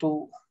like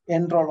to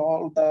enroll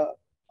all the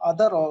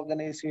other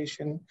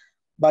organization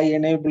by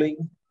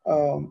enabling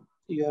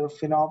your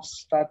FinOps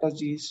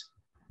strategies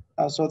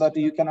so that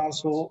you can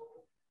also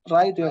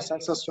write your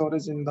success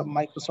stories in the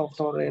Microsoft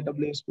or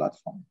AWS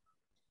platform.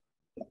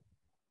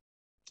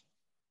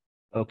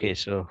 Okay,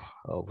 so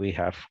we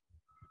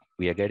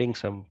are getting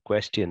some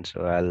questions,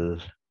 so I'll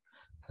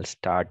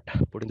start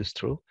putting this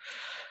through.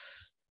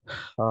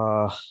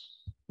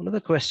 Another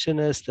question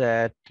is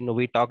that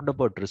we talked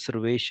about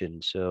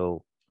reservation.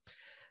 So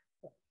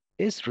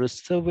is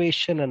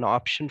reservation an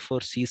option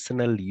for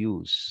seasonal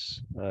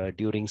use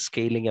during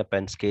scaling up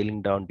and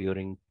scaling down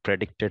during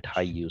predicted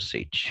high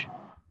usage?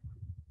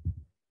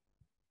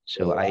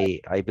 So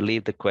I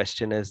believe the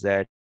question is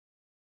that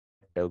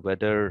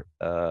whether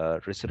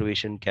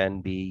reservation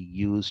can be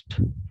used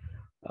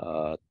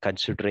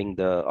considering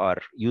or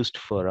used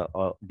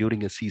for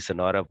during a season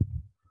or a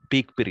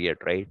peak period,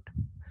 right?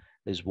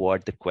 Is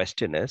what the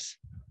question is.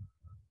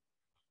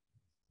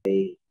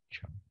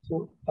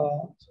 So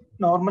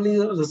normally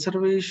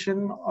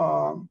reservation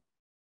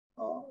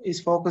is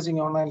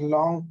focusing on a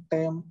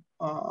long-term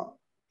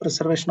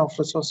reservation of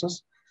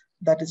resources.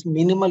 That is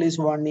minimal is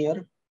 1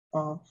 year.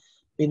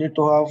 We need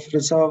to have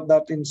reserved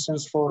that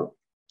instance for,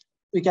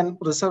 we can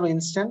reserve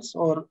instance,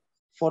 or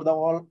for the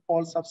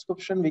all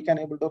subscription we can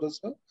able to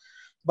reserve,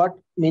 but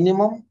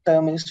minimum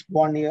term is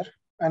 1 year.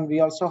 And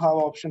we also have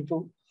option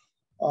to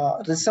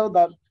reserve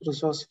that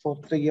resource for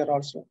 3 years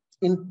also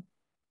in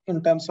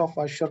terms of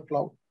Azure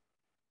Cloud.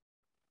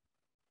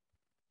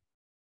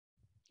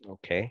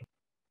 Okay.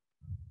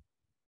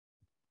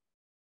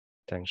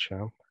 Thanks,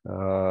 Syam.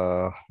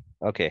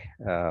 Okay,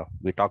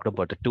 we talked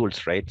about the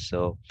tools, right?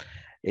 So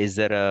is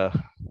there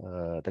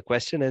the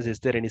question is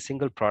there any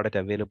single product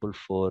available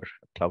for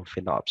Cloud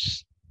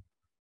FinOps?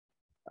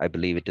 I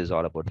believe it is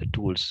all about the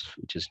tools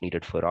which is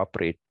needed for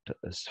operate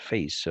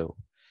phase.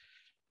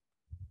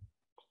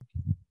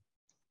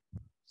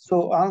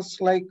 So as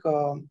like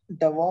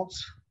DevOps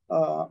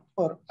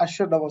or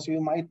Azure DevOps,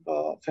 you might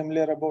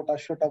familiar about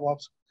Azure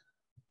DevOps.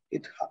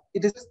 It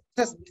is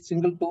a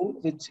single tool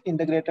which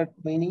integrated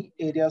many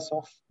areas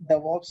of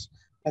DevOps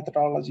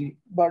methodology,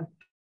 but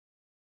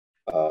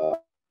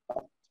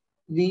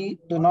we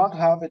do not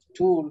have a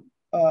tool.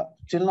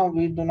 Till now,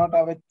 we do not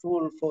have a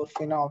tool for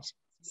FinOps,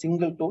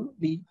 single tool.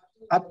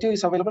 Active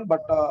is available,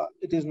 but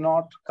it is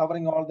not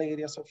covering all the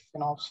areas of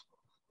FinOps.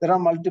 There are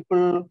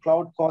multiple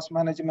cloud cost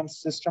management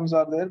systems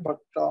are there, but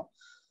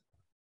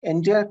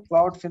entire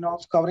cloud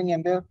FinOps, covering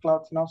entire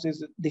cloud FinOps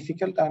is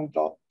difficult, and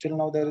till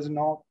now there is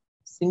no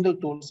single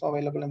tools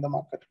available in the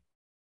market.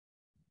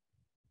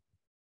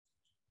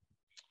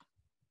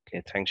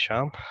 Okay, thanks,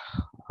 Syam.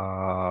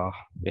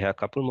 We have a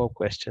couple more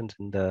questions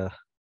in the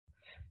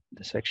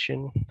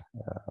section.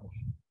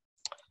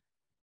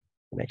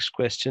 Next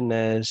question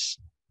is,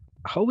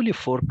 how will you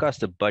forecast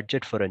the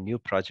budget for a new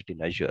project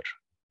in Azure?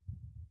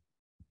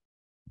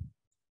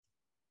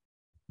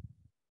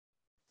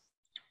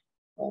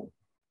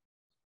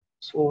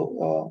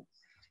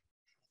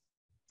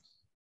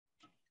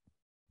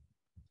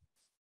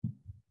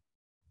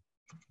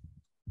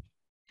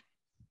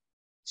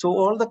 So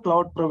all the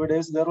cloud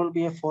providers, there will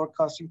be a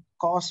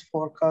cost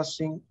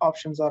forecasting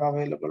options are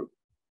available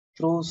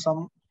through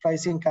some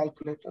pricing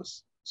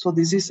calculators. So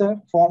this is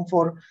a form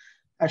for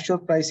Azure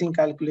pricing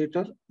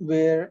calculator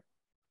where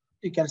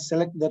you can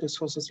select the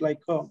resources like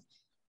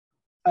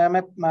I am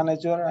a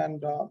manager,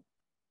 and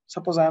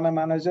suppose I am a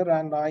manager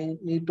and I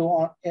need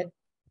to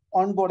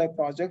onboard a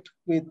project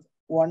with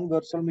one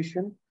virtual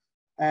machine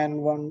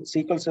and one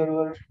SQL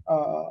server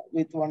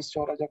with one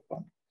storage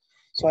account.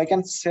 So I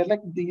can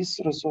select these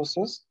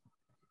resources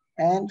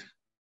and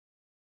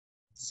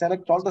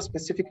select all the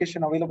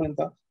specification available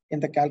in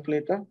the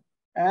calculator,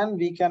 and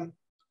we can,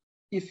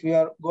 if we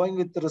are going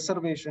with the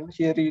reservation,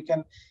 here you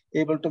can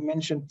able to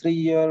mention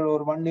 3-year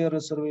or 1-year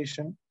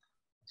reservation.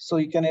 So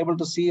you can able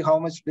to see how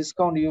much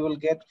discount you will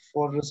get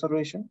for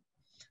reservation,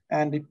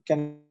 and it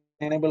can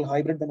enable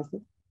hybrid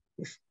benefit.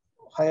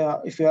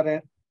 If you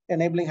are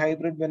enabling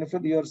hybrid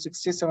benefit, your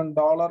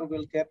 $67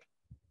 will get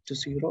to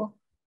 0,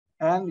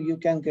 and you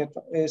can get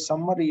a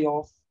summary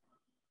of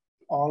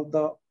all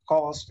the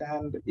cost,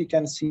 and you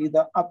can see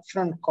the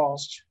upfront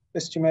cost,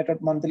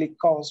 estimated monthly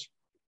cost,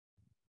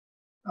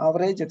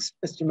 average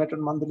estimated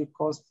monthly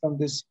cost from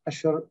this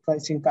Azure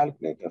pricing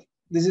calculator.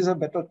 This is a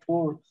better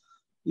tool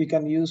you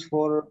can use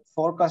for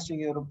forecasting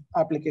your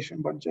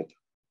application budget.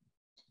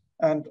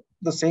 And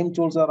the same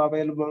tools are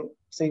available,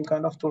 same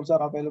kind of tools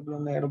are available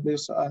in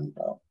AWS and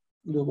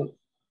Google.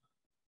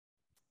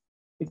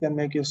 You can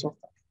make use of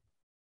that.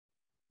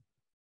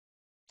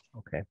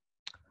 Okay.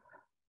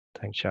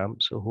 Thanks,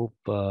 Syam. So hope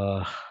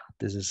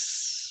this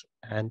is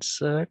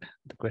answered.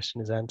 The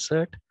question is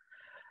answered.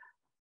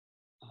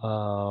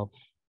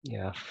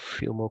 Yeah, a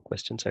few more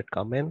questions had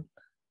come in.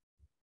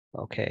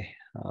 Okay.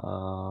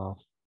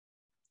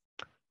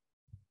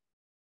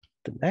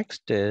 The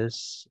next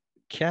is,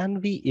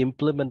 can we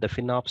implement the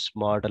FinOps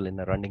model in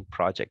a running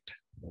project,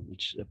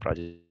 which the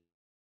project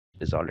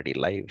is already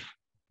live?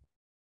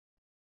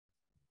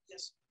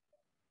 Yes.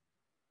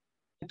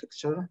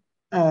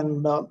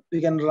 And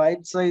we can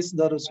right size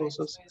the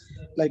resources.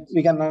 Like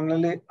we can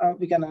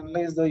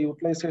analyze the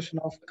utilization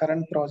of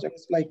current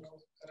projects. Like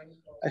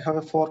I have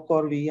a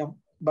 4-core VM,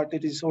 but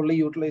it is only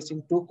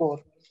utilizing 2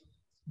 core.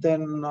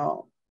 Then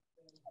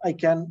I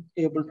can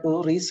able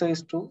to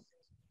resize to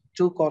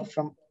 2 core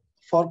from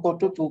 4 core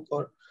to 2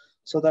 core,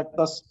 so that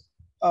thus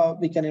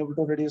we can able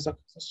to reduce the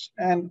cost.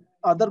 And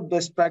other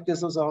best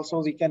practices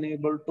also we can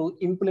able to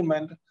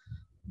implement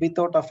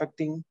without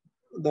affecting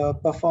the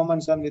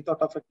performance and without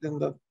affecting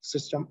the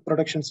system,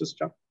 production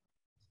system.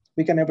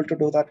 We can able to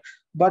do that,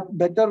 but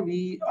better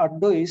we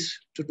advise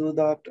to do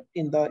that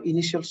in the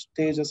initial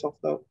stages of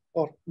the,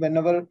 or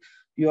whenever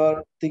you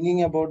are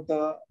thinking about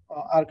the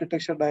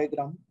architecture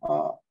diagram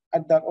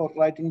at that, or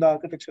writing the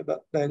architecture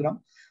diagram,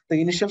 the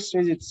initial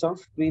stage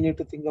itself, we need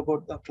to think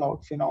about the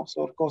cloud FinOps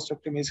or cost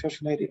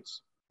optimization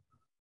areas.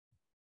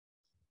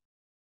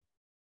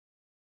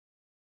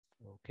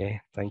 Okay,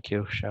 thank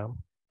you, Syam.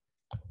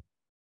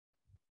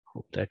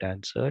 Hope that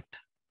answered.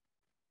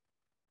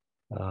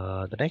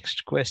 The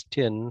next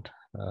question,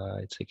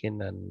 it's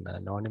again an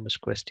anonymous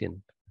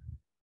question.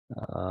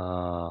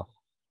 The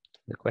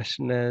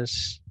question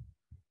is,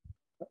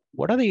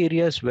 what are the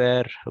areas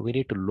where we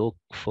need to look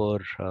for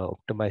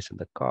optimizing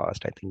the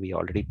cost? I think we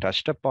already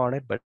touched upon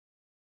it, but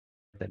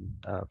then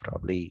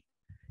probably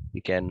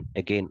we can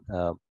again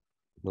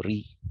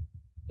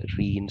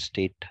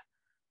reinstate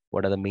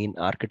what are the main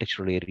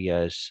architectural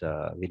areas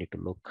we need to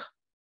look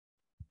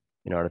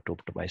in order to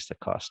optimize the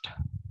cost.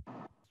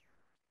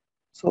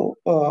 So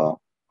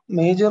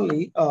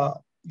majorly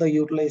the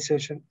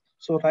utilization.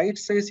 So right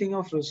sizing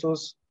of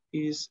resource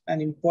is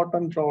an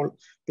important role,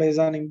 plays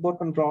an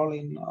important role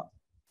in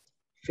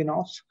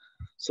FinOps.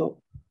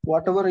 So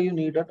whatever you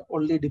needed,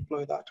 only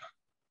deploy that.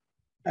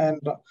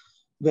 And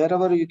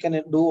wherever you can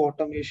do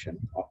automation,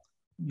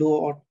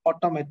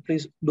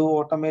 please do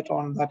automate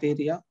on that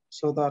area,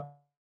 so that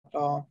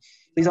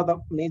these are the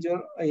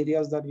major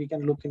areas that we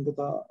can look into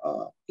the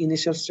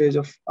initial stage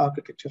of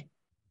architecture.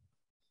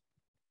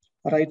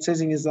 Right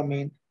sizing is the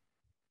main.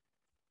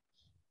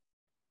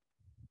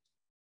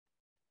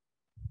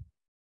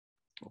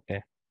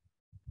 Okay.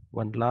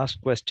 One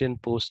last question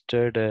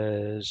posted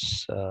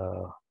is,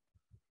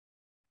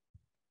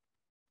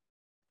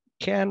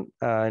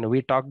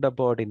 we talked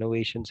about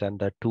innovations and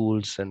the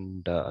tools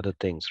and other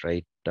things,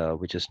 right,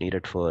 which is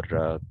needed for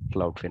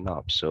cloud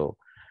FinOps. So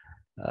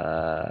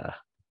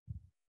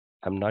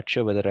I'm not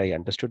sure whether I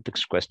understood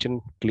this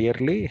question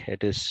clearly.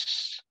 It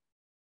is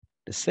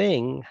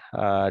saying,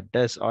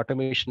 does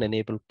automation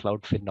enable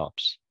cloud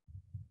FinOps?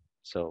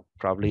 So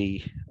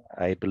probably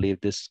I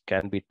believe this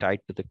can be tied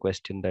to the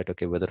question that,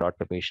 okay, whether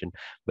automation,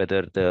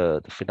 whether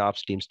the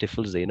FinOps team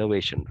stifles the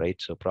innovation, right?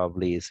 So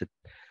probably is it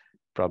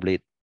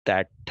probably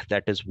that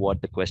is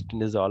what the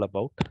question is all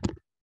about.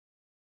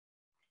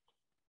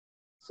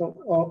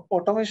 So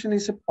automation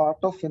is a part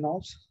of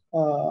FinOps,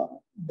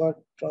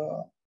 but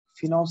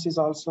FinOps is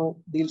also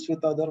deals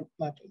with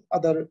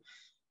other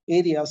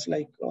areas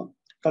like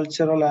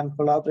cultural and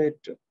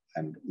collaborate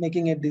and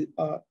making a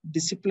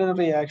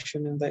disciplinary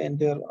action in the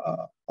entire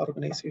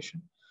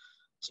organization.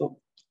 So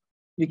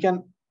we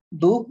can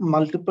do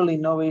multiple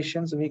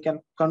innovations. We can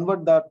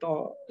convert that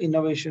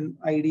innovation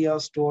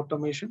ideas to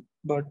automation,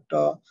 but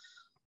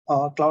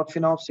Cloud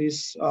FinOps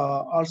is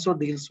also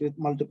deals with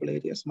multiple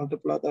areas,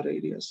 multiple other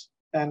areas,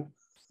 and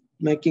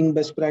making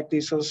best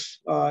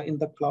practices in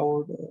the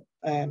cloud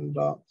and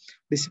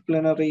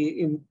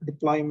disciplinary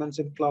deployments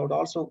in cloud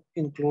also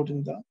include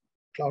in the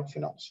Cloud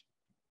FinOps.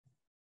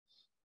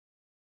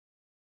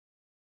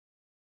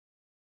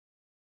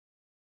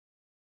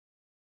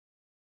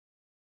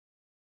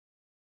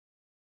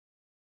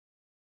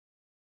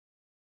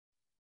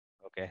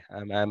 Okay,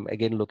 I'm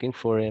again looking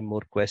for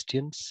more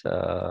questions.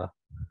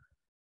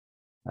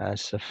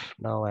 As of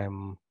now,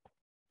 I'm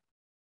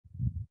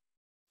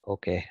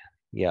okay.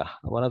 Yeah,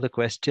 one of the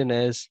question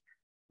is,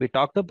 we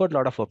talked about a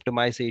lot of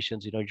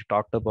optimizations. You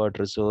talked about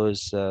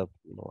resource,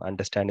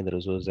 understanding the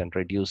resource and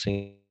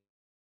reducing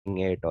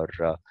it,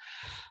 or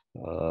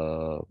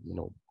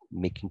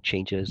making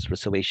changes,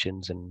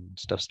 reservations, and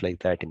stuffs like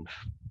that in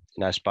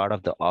as part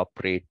of the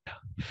operate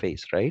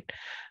phase, right?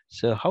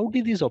 So how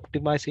do these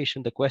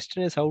optimization? The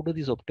question is, how do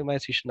these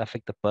optimization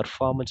affect the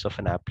performance of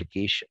an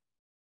application?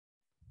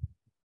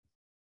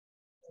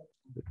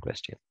 Good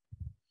question.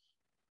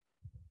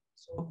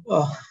 So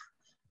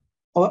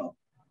our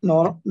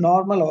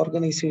normal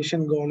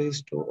organization goal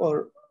is to,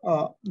 or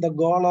the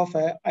goal of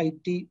a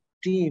IT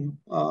team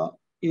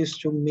is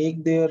to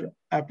make their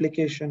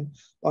application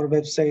or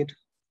website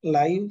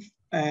live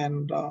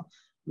and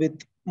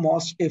with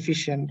most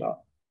efficient.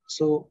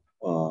 So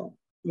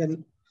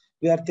when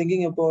we are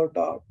thinking about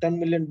 $10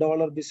 million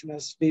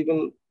business, we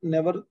will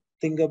never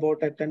think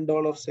about a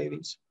 $10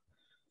 savings.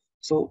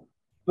 So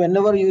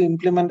whenever you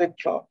implement a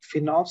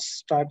FinOps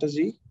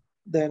strategy,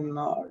 then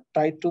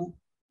try to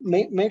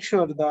make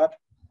sure that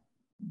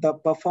the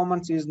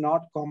performance is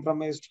not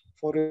compromised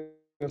for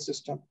your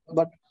system.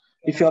 But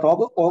if you're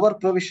over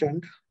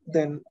provisioned,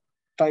 then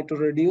try to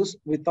reduce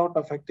without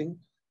affecting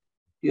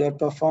your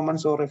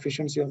performance or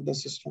efficiency of the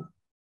system.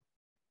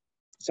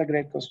 It's a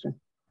great question.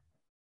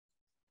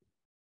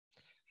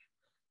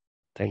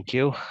 Thank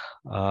you.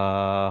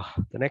 The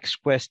next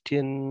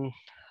question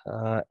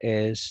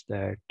is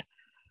that,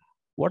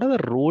 what are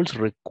the roles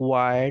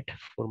required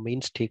for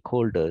main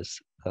stakeholders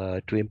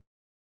to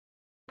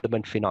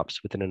implement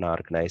FinOps within an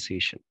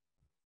organization?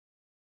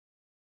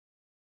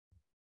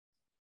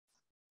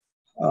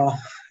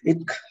 It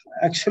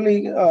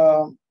actually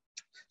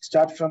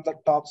start from the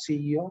top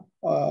CEO.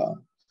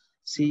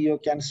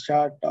 CEO can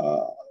start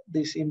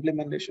this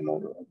implementation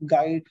or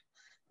guide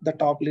the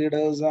top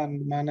leaders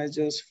and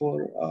managers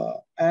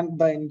for and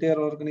the entire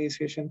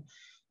organization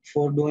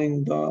for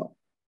doing the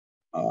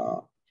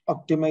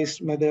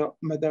optimized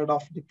method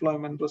of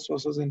deployment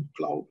resources in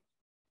cloud,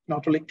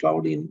 not only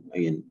cloud, in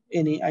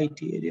any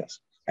IT areas,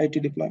 IT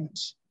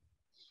deployments.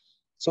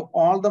 So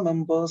all the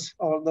members,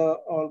 all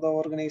the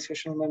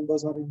organizational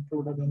members are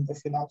included in the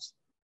FinOps.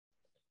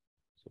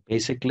 So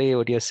basically,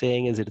 what you're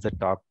saying is it's a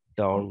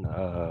top-down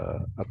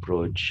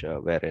approach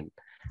wherein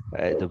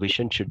the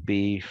vision should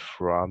be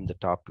from the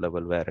top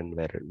level,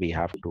 where we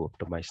have to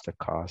optimize the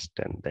cost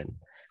and then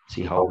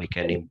see how we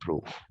can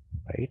improve,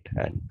 right?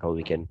 And how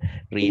we can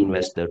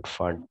reinvest that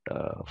fund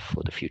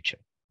for the future.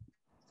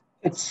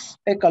 It's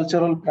a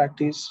cultural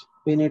practice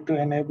we need to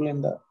enable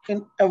in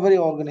every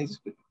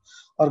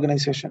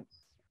organization.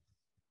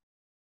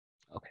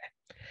 Okay,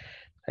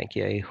 thank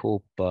you. I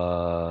hope,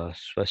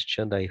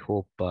 Swashchand, I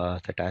hope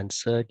that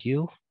answered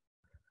you.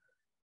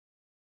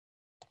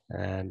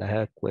 And I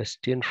have a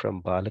question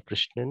from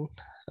Balakrishnan.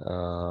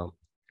 The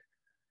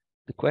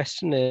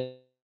question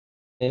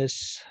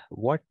is,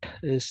 what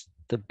is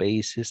the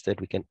basis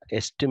that we can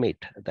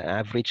estimate the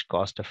average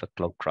cost of a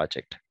cloud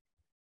project?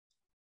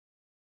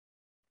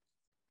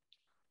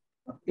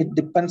 It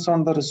depends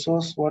on the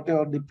resource, what you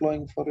are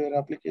deploying for your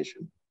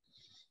application.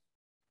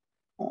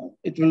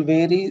 It will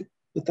vary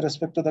with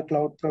respect to the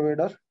cloud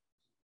provider,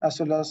 as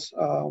well as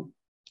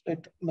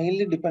it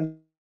mainly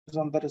depends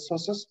on the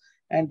resources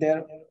and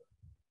their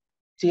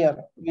tier,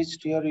 which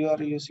tier you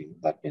are using.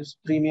 That means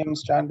premium,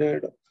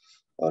 standard,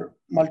 or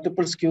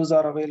multiple SKUs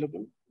are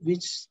available. Which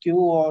SKU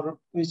or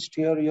which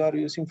tier you are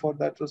using for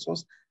that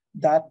resource,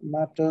 that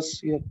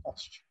matters your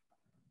cost.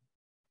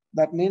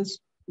 That means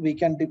we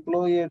can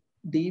deploy a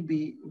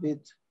DB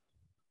with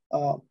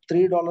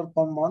 $3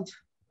 per month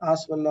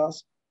as well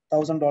as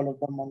 $1,000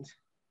 per month.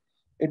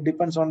 It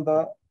depends on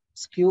the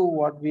SKU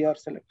what we are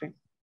selecting.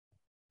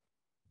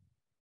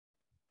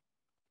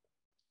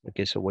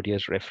 Okay, so what you're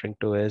referring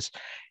to is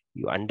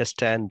you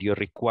understand your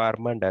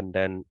requirement, and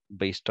then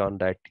based on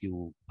that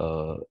you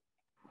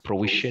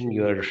provision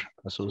your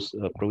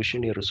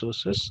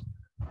resources,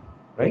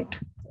 right?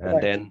 And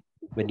Right. then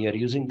when you're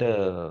using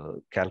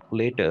the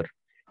calculator,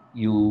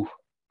 you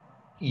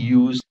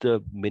use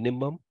the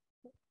minimum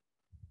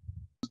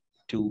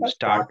to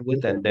start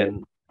with and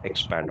then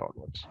expand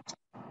onwards.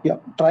 Yeah,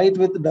 try it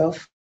with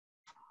Duff.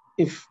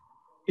 If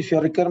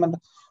your requirement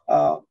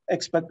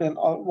expected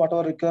or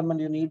whatever requirement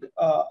you need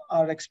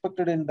are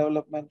expected in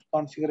development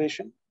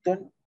configuration,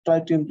 then try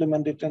to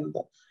implement it in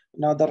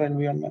another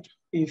environment.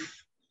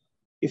 If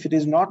it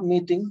is not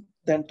meeting,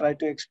 then try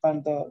to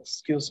expand the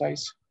SKU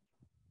size.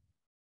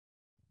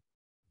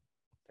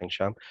 Thanks,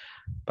 Shyam.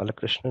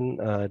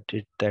 Balakrishnan,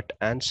 did that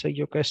answer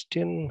your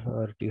question,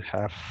 or do you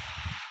have?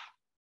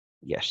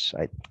 Yes,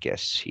 I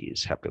guess he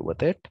is happy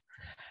with it.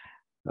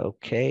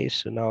 Okay,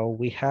 so now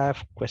we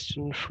have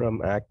question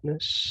from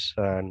Agnes,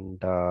 and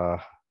the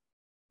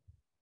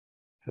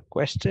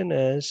question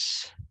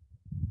is,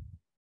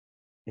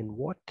 in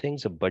what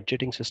things a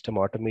budgeting system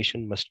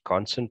automation must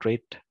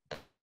concentrate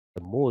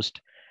the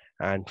most,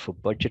 and for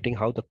budgeting,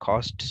 how the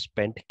cost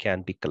spent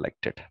can be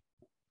collected?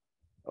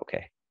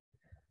 Okay.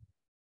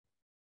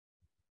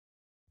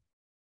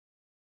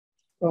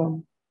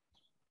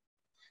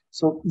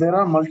 So there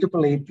are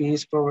multiple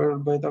APIs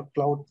provided by the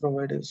cloud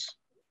providers.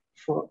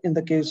 In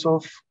the case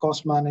of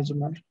cost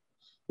management,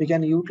 we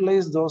can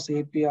utilize those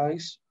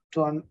APIs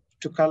to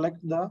collect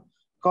the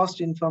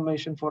cost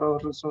information for our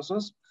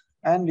resources,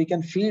 and we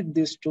can feed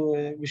this to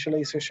a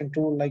visualization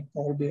tool like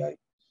Power BI.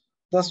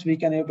 Thus, we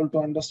can able to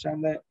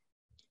understand the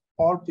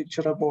all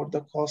picture about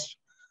the cost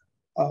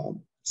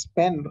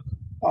spend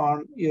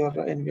on your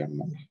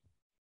environment.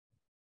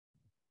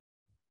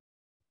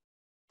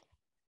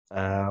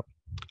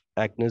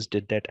 Agnes,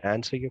 did that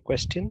answer your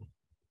question?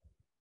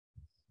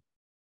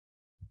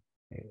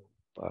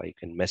 You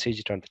can message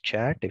it on the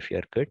chat if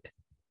you're good.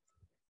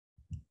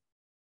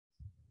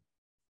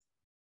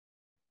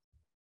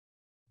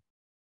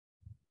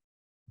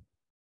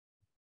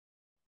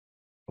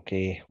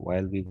 Okay,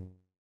 while we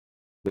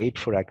wait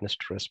for Agnes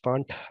to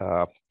respond,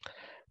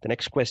 the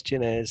next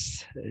question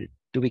is,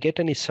 do we get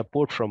any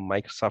support from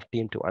Microsoft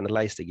team to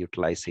analyze the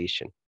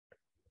utilization?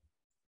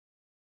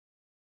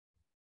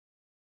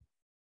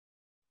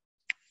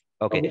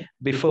 Okay,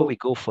 before we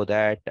go for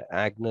that,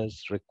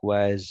 Agnes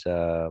requires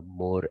a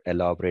more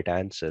elaborate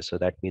answer. So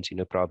that means,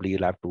 probably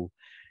you'll have to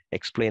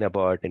explain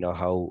about,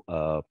 how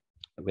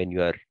when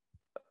you are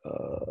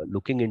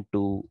looking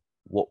into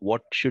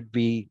what should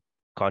we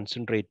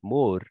concentrate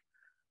more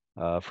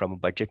from a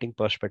budgeting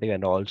perspective,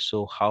 and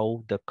also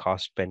how the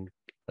cost spend,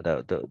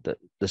 the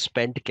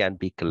spend can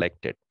be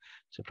collected.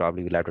 So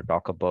probably we'll have to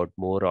talk about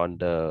more on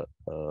the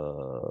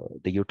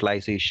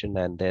utilization,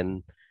 and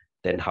then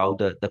how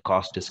the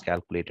cost is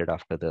calculated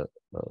after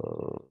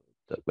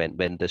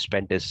when the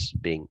spend is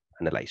being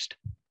analyzed.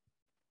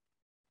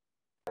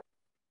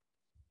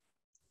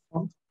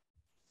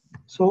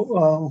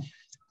 So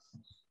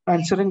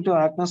answering to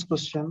Agnes'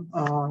 question,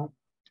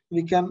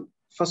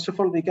 first of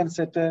all, we can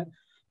set a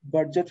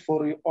budget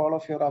for all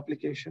of your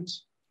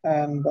applications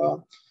and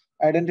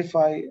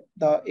identify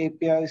the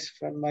APIs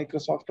from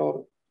Microsoft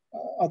or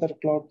other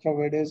cloud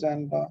providers,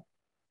 and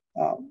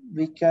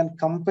we can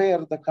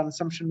compare the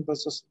consumption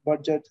versus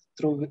budget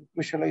through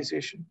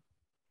visualization.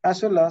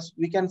 As well as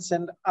we can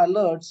send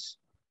alerts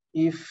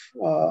if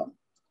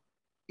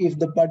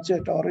the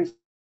budget or if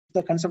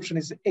the consumption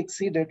is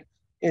exceeded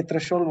a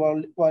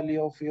threshold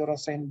value of your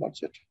assigned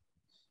budget.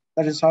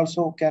 That is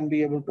also can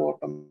be able to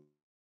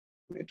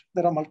automate.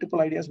 There are multiple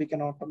ideas we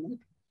can automate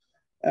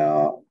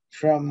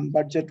from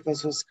budget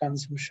versus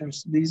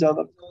consumptions. These are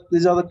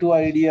the two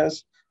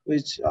ideas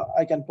which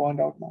I can point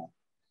out now.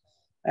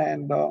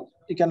 And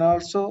you can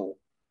also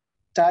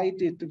tie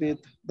it with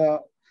the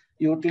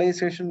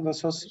utilization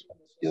versus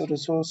your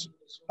resource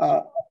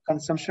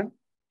consumption,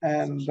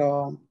 and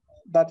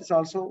that is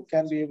also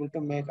can be able to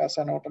make as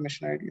an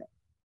automation idea.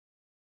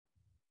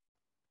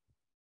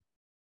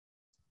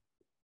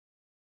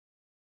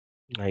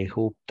 I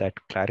hope that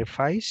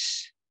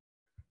clarifies.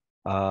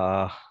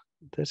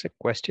 There's a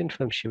question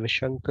from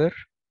Shivashankar.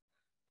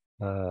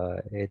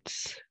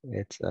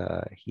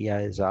 He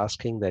is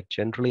asking that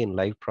generally in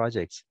live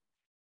projects,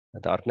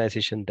 the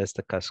organization does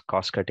the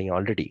cost cutting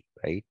already,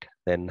 right?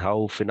 Then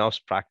how FinOps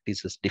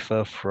practices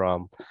differ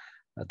from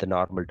the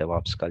normal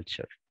DevOps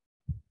culture?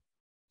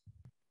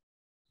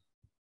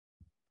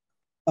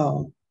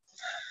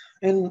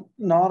 In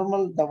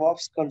normal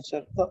DevOps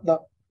culture, the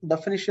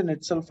definition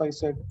itself, I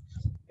said,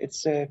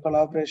 it's a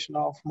collaboration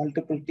of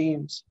multiple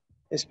teams,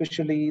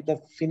 especially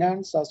the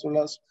finance as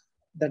well as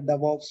the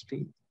DevOps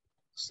team.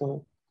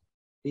 So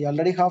we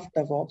already have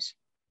DevOps.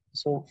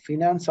 So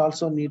finance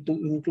also need to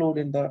include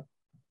in the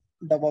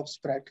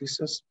DevOps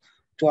practices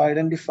to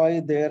identify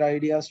their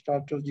idea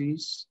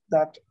strategies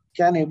that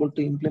can able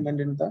to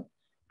implement in the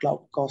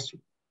cloud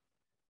costing.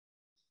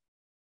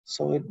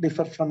 So it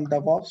differs from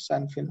DevOps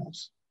and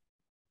FinOps.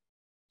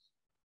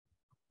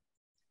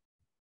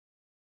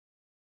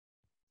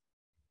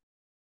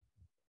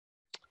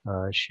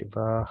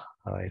 Shiva.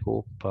 I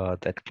hope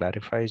that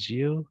clarifies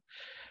you.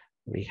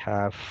 We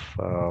have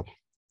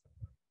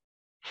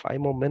 5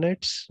 more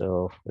minutes,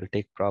 so we'll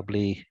take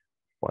probably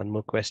one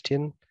more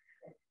question.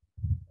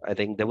 I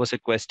think there was a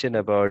question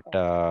about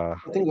I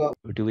think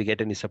do we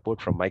get any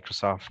support from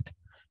Microsoft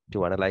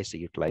to analyze the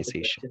The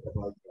utilization? question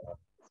about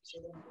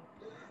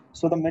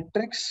so. The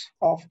metrics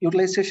of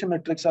utilization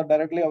metrics are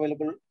directly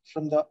available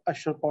from the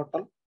Azure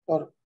portal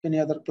or any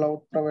other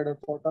cloud provider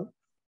portal,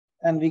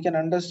 and we can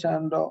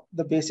understand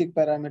the basic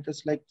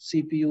parameters like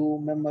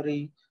CPU,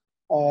 memory,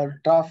 or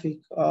traffic,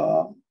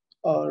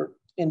 or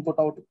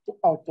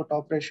output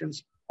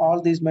operations.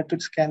 All these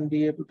metrics can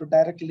be able to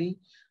directly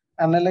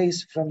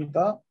analyze from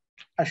the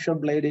Azure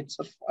Blade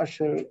itself,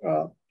 Azure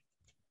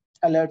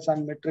alerts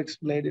and metrics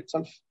blade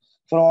itself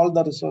for all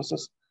the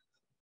resources.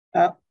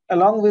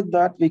 Along with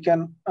that, we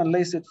can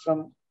analyze it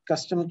from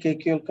custom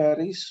KQL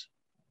queries.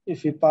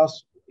 If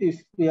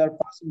we are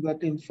passing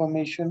that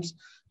informations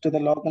to the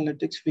log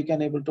analytics, we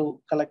can able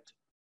to collect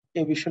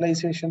a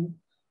visualization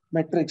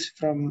metrics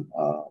from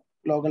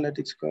log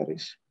analytics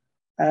queries.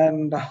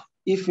 And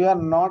if we are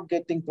not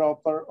getting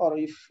proper, or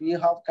if we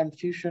have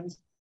confusions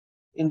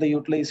in the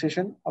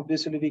utilization,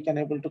 obviously we can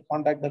able to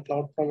contact the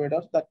cloud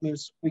provider. That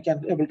means we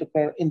can able to,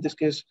 in this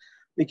case,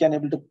 we can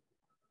able to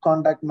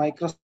contact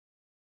Microsoft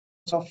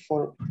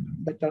for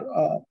better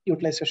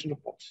utilization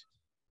reports.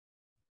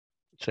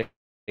 So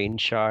in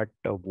short,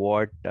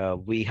 what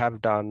we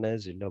have done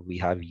is, we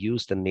have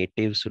used the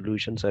native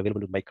solutions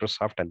available to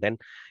Microsoft, and then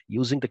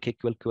using the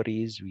KQL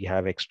queries, we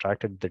have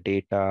extracted the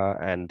data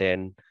and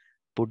then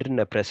put it in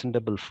a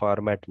presentable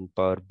format in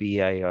Power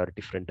BI or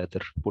different other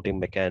reporting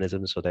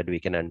mechanisms so that we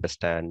can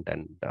understand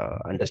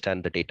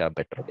the data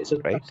better, okay, so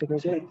right?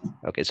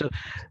 Okay, so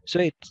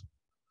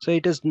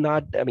it is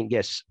not, I mean,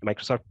 yes,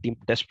 Microsoft team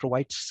does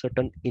provide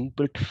certain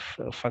inbuilt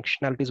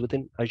functionalities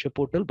within Azure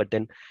portal, but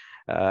then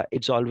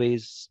it's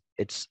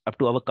up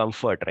to our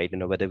comfort, right?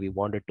 Whether we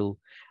wanted to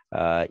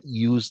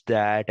use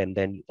that and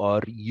then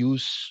or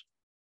use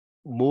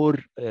more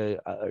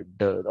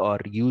or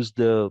use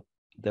the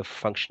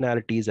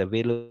functionalities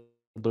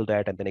available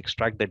that and then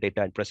extract the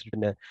data and present it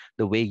in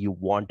the way you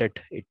wanted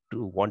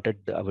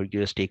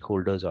your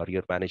stakeholders or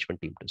your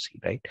management team to see,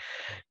 right?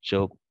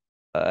 So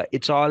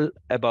it's all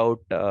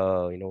about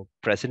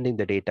presenting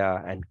the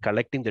data and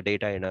collecting the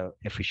data in an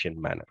efficient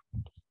manner.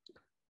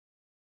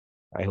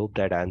 I hope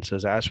that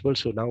answers as well.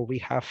 So now we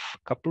have a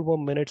couple more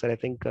minutes, and I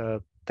think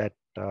that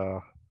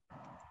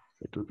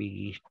it will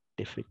be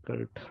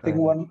difficult. I think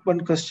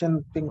one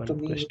question pinged to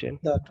me question.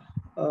 that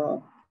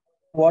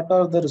what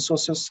are the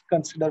resources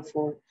considered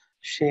for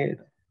shared?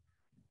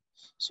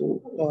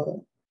 So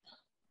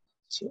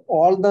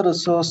all the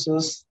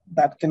resources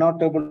that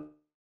cannot able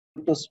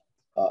to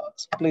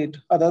split,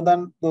 other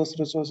than those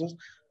resources,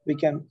 we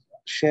can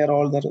share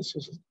all the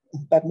resources.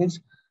 That means,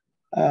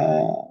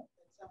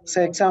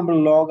 say example,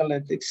 log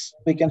analytics,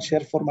 we can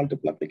share for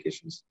multiple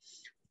applications.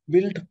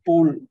 Build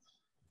pool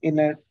in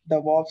a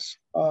DevOps,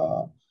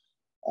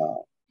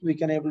 we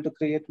can able to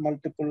create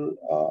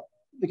multiple,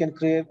 we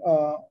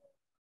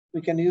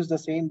can use the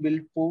same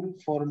build pool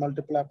for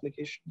multiple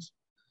applications.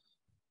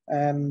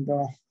 And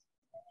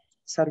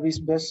service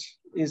bus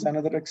is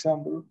another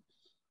example.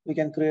 We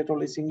can create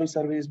only single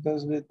service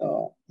bus with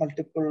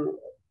multiple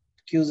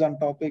queues and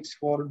topics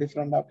for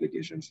different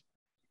applications.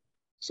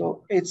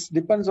 So it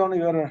depends on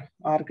your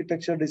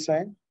architecture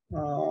design.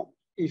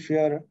 If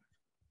your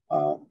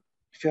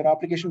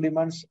application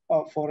demands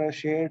for a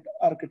shared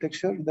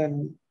architecture,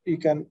 then you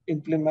can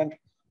implement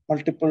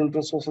multiple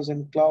resources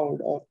in cloud,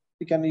 or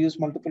you can use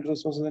multiple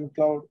resources in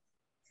cloud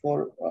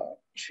for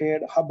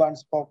shared hub and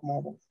spoke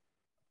model.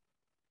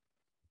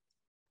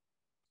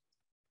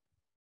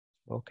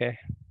 Okay,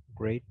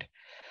 great.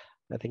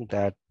 I think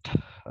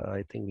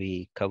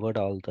we covered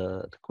all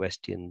the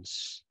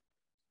questions.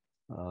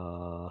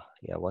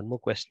 Yeah, one more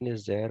question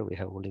is there. We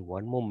have only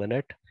 1 more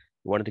minute.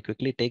 You wanted to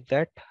quickly take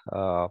that,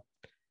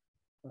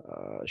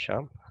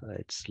 Syam?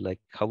 It's like,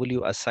 how will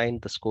you assign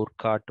the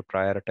scorecard to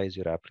prioritize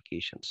your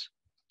applications?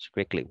 So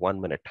quickly, 1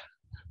 minute.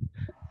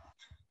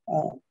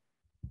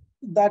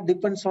 That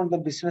depends on the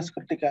business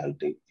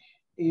criticality.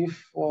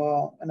 If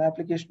an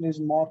application is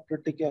more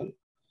critical,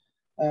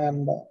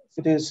 and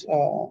if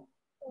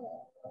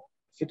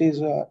it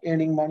is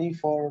earning money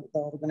for the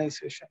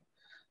organization,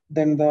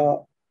 then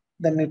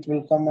it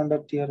will come under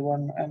tier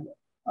 1. And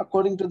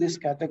according to this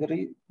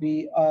category,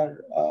 we are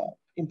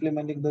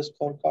implementing the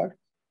scorecard,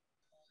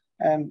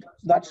 and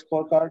that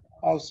scorecard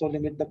also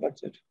limit the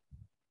budget.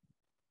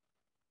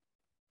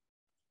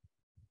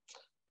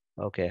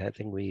 Okay, I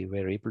think we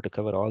were able to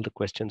cover all the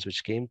questions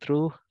which came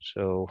through.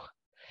 So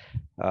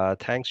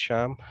thanks,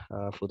 Syam,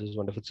 for this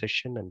wonderful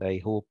session. And I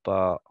hope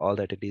all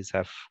the attendees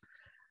have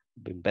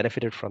been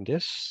benefited from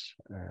this.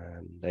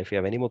 And if you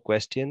have any more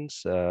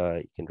questions,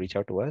 you can reach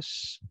out to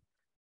us.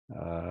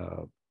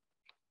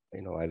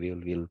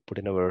 We'll put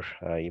in our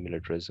email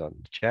address on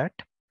the chat.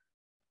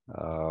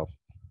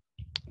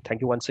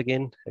 Thank you once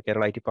again,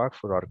 Kerala IT Park,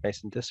 for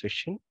organizing this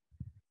session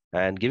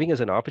and giving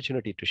us an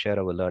opportunity to share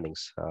our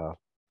learnings.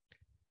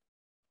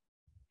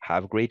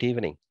 Have a great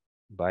evening.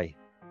 Bye.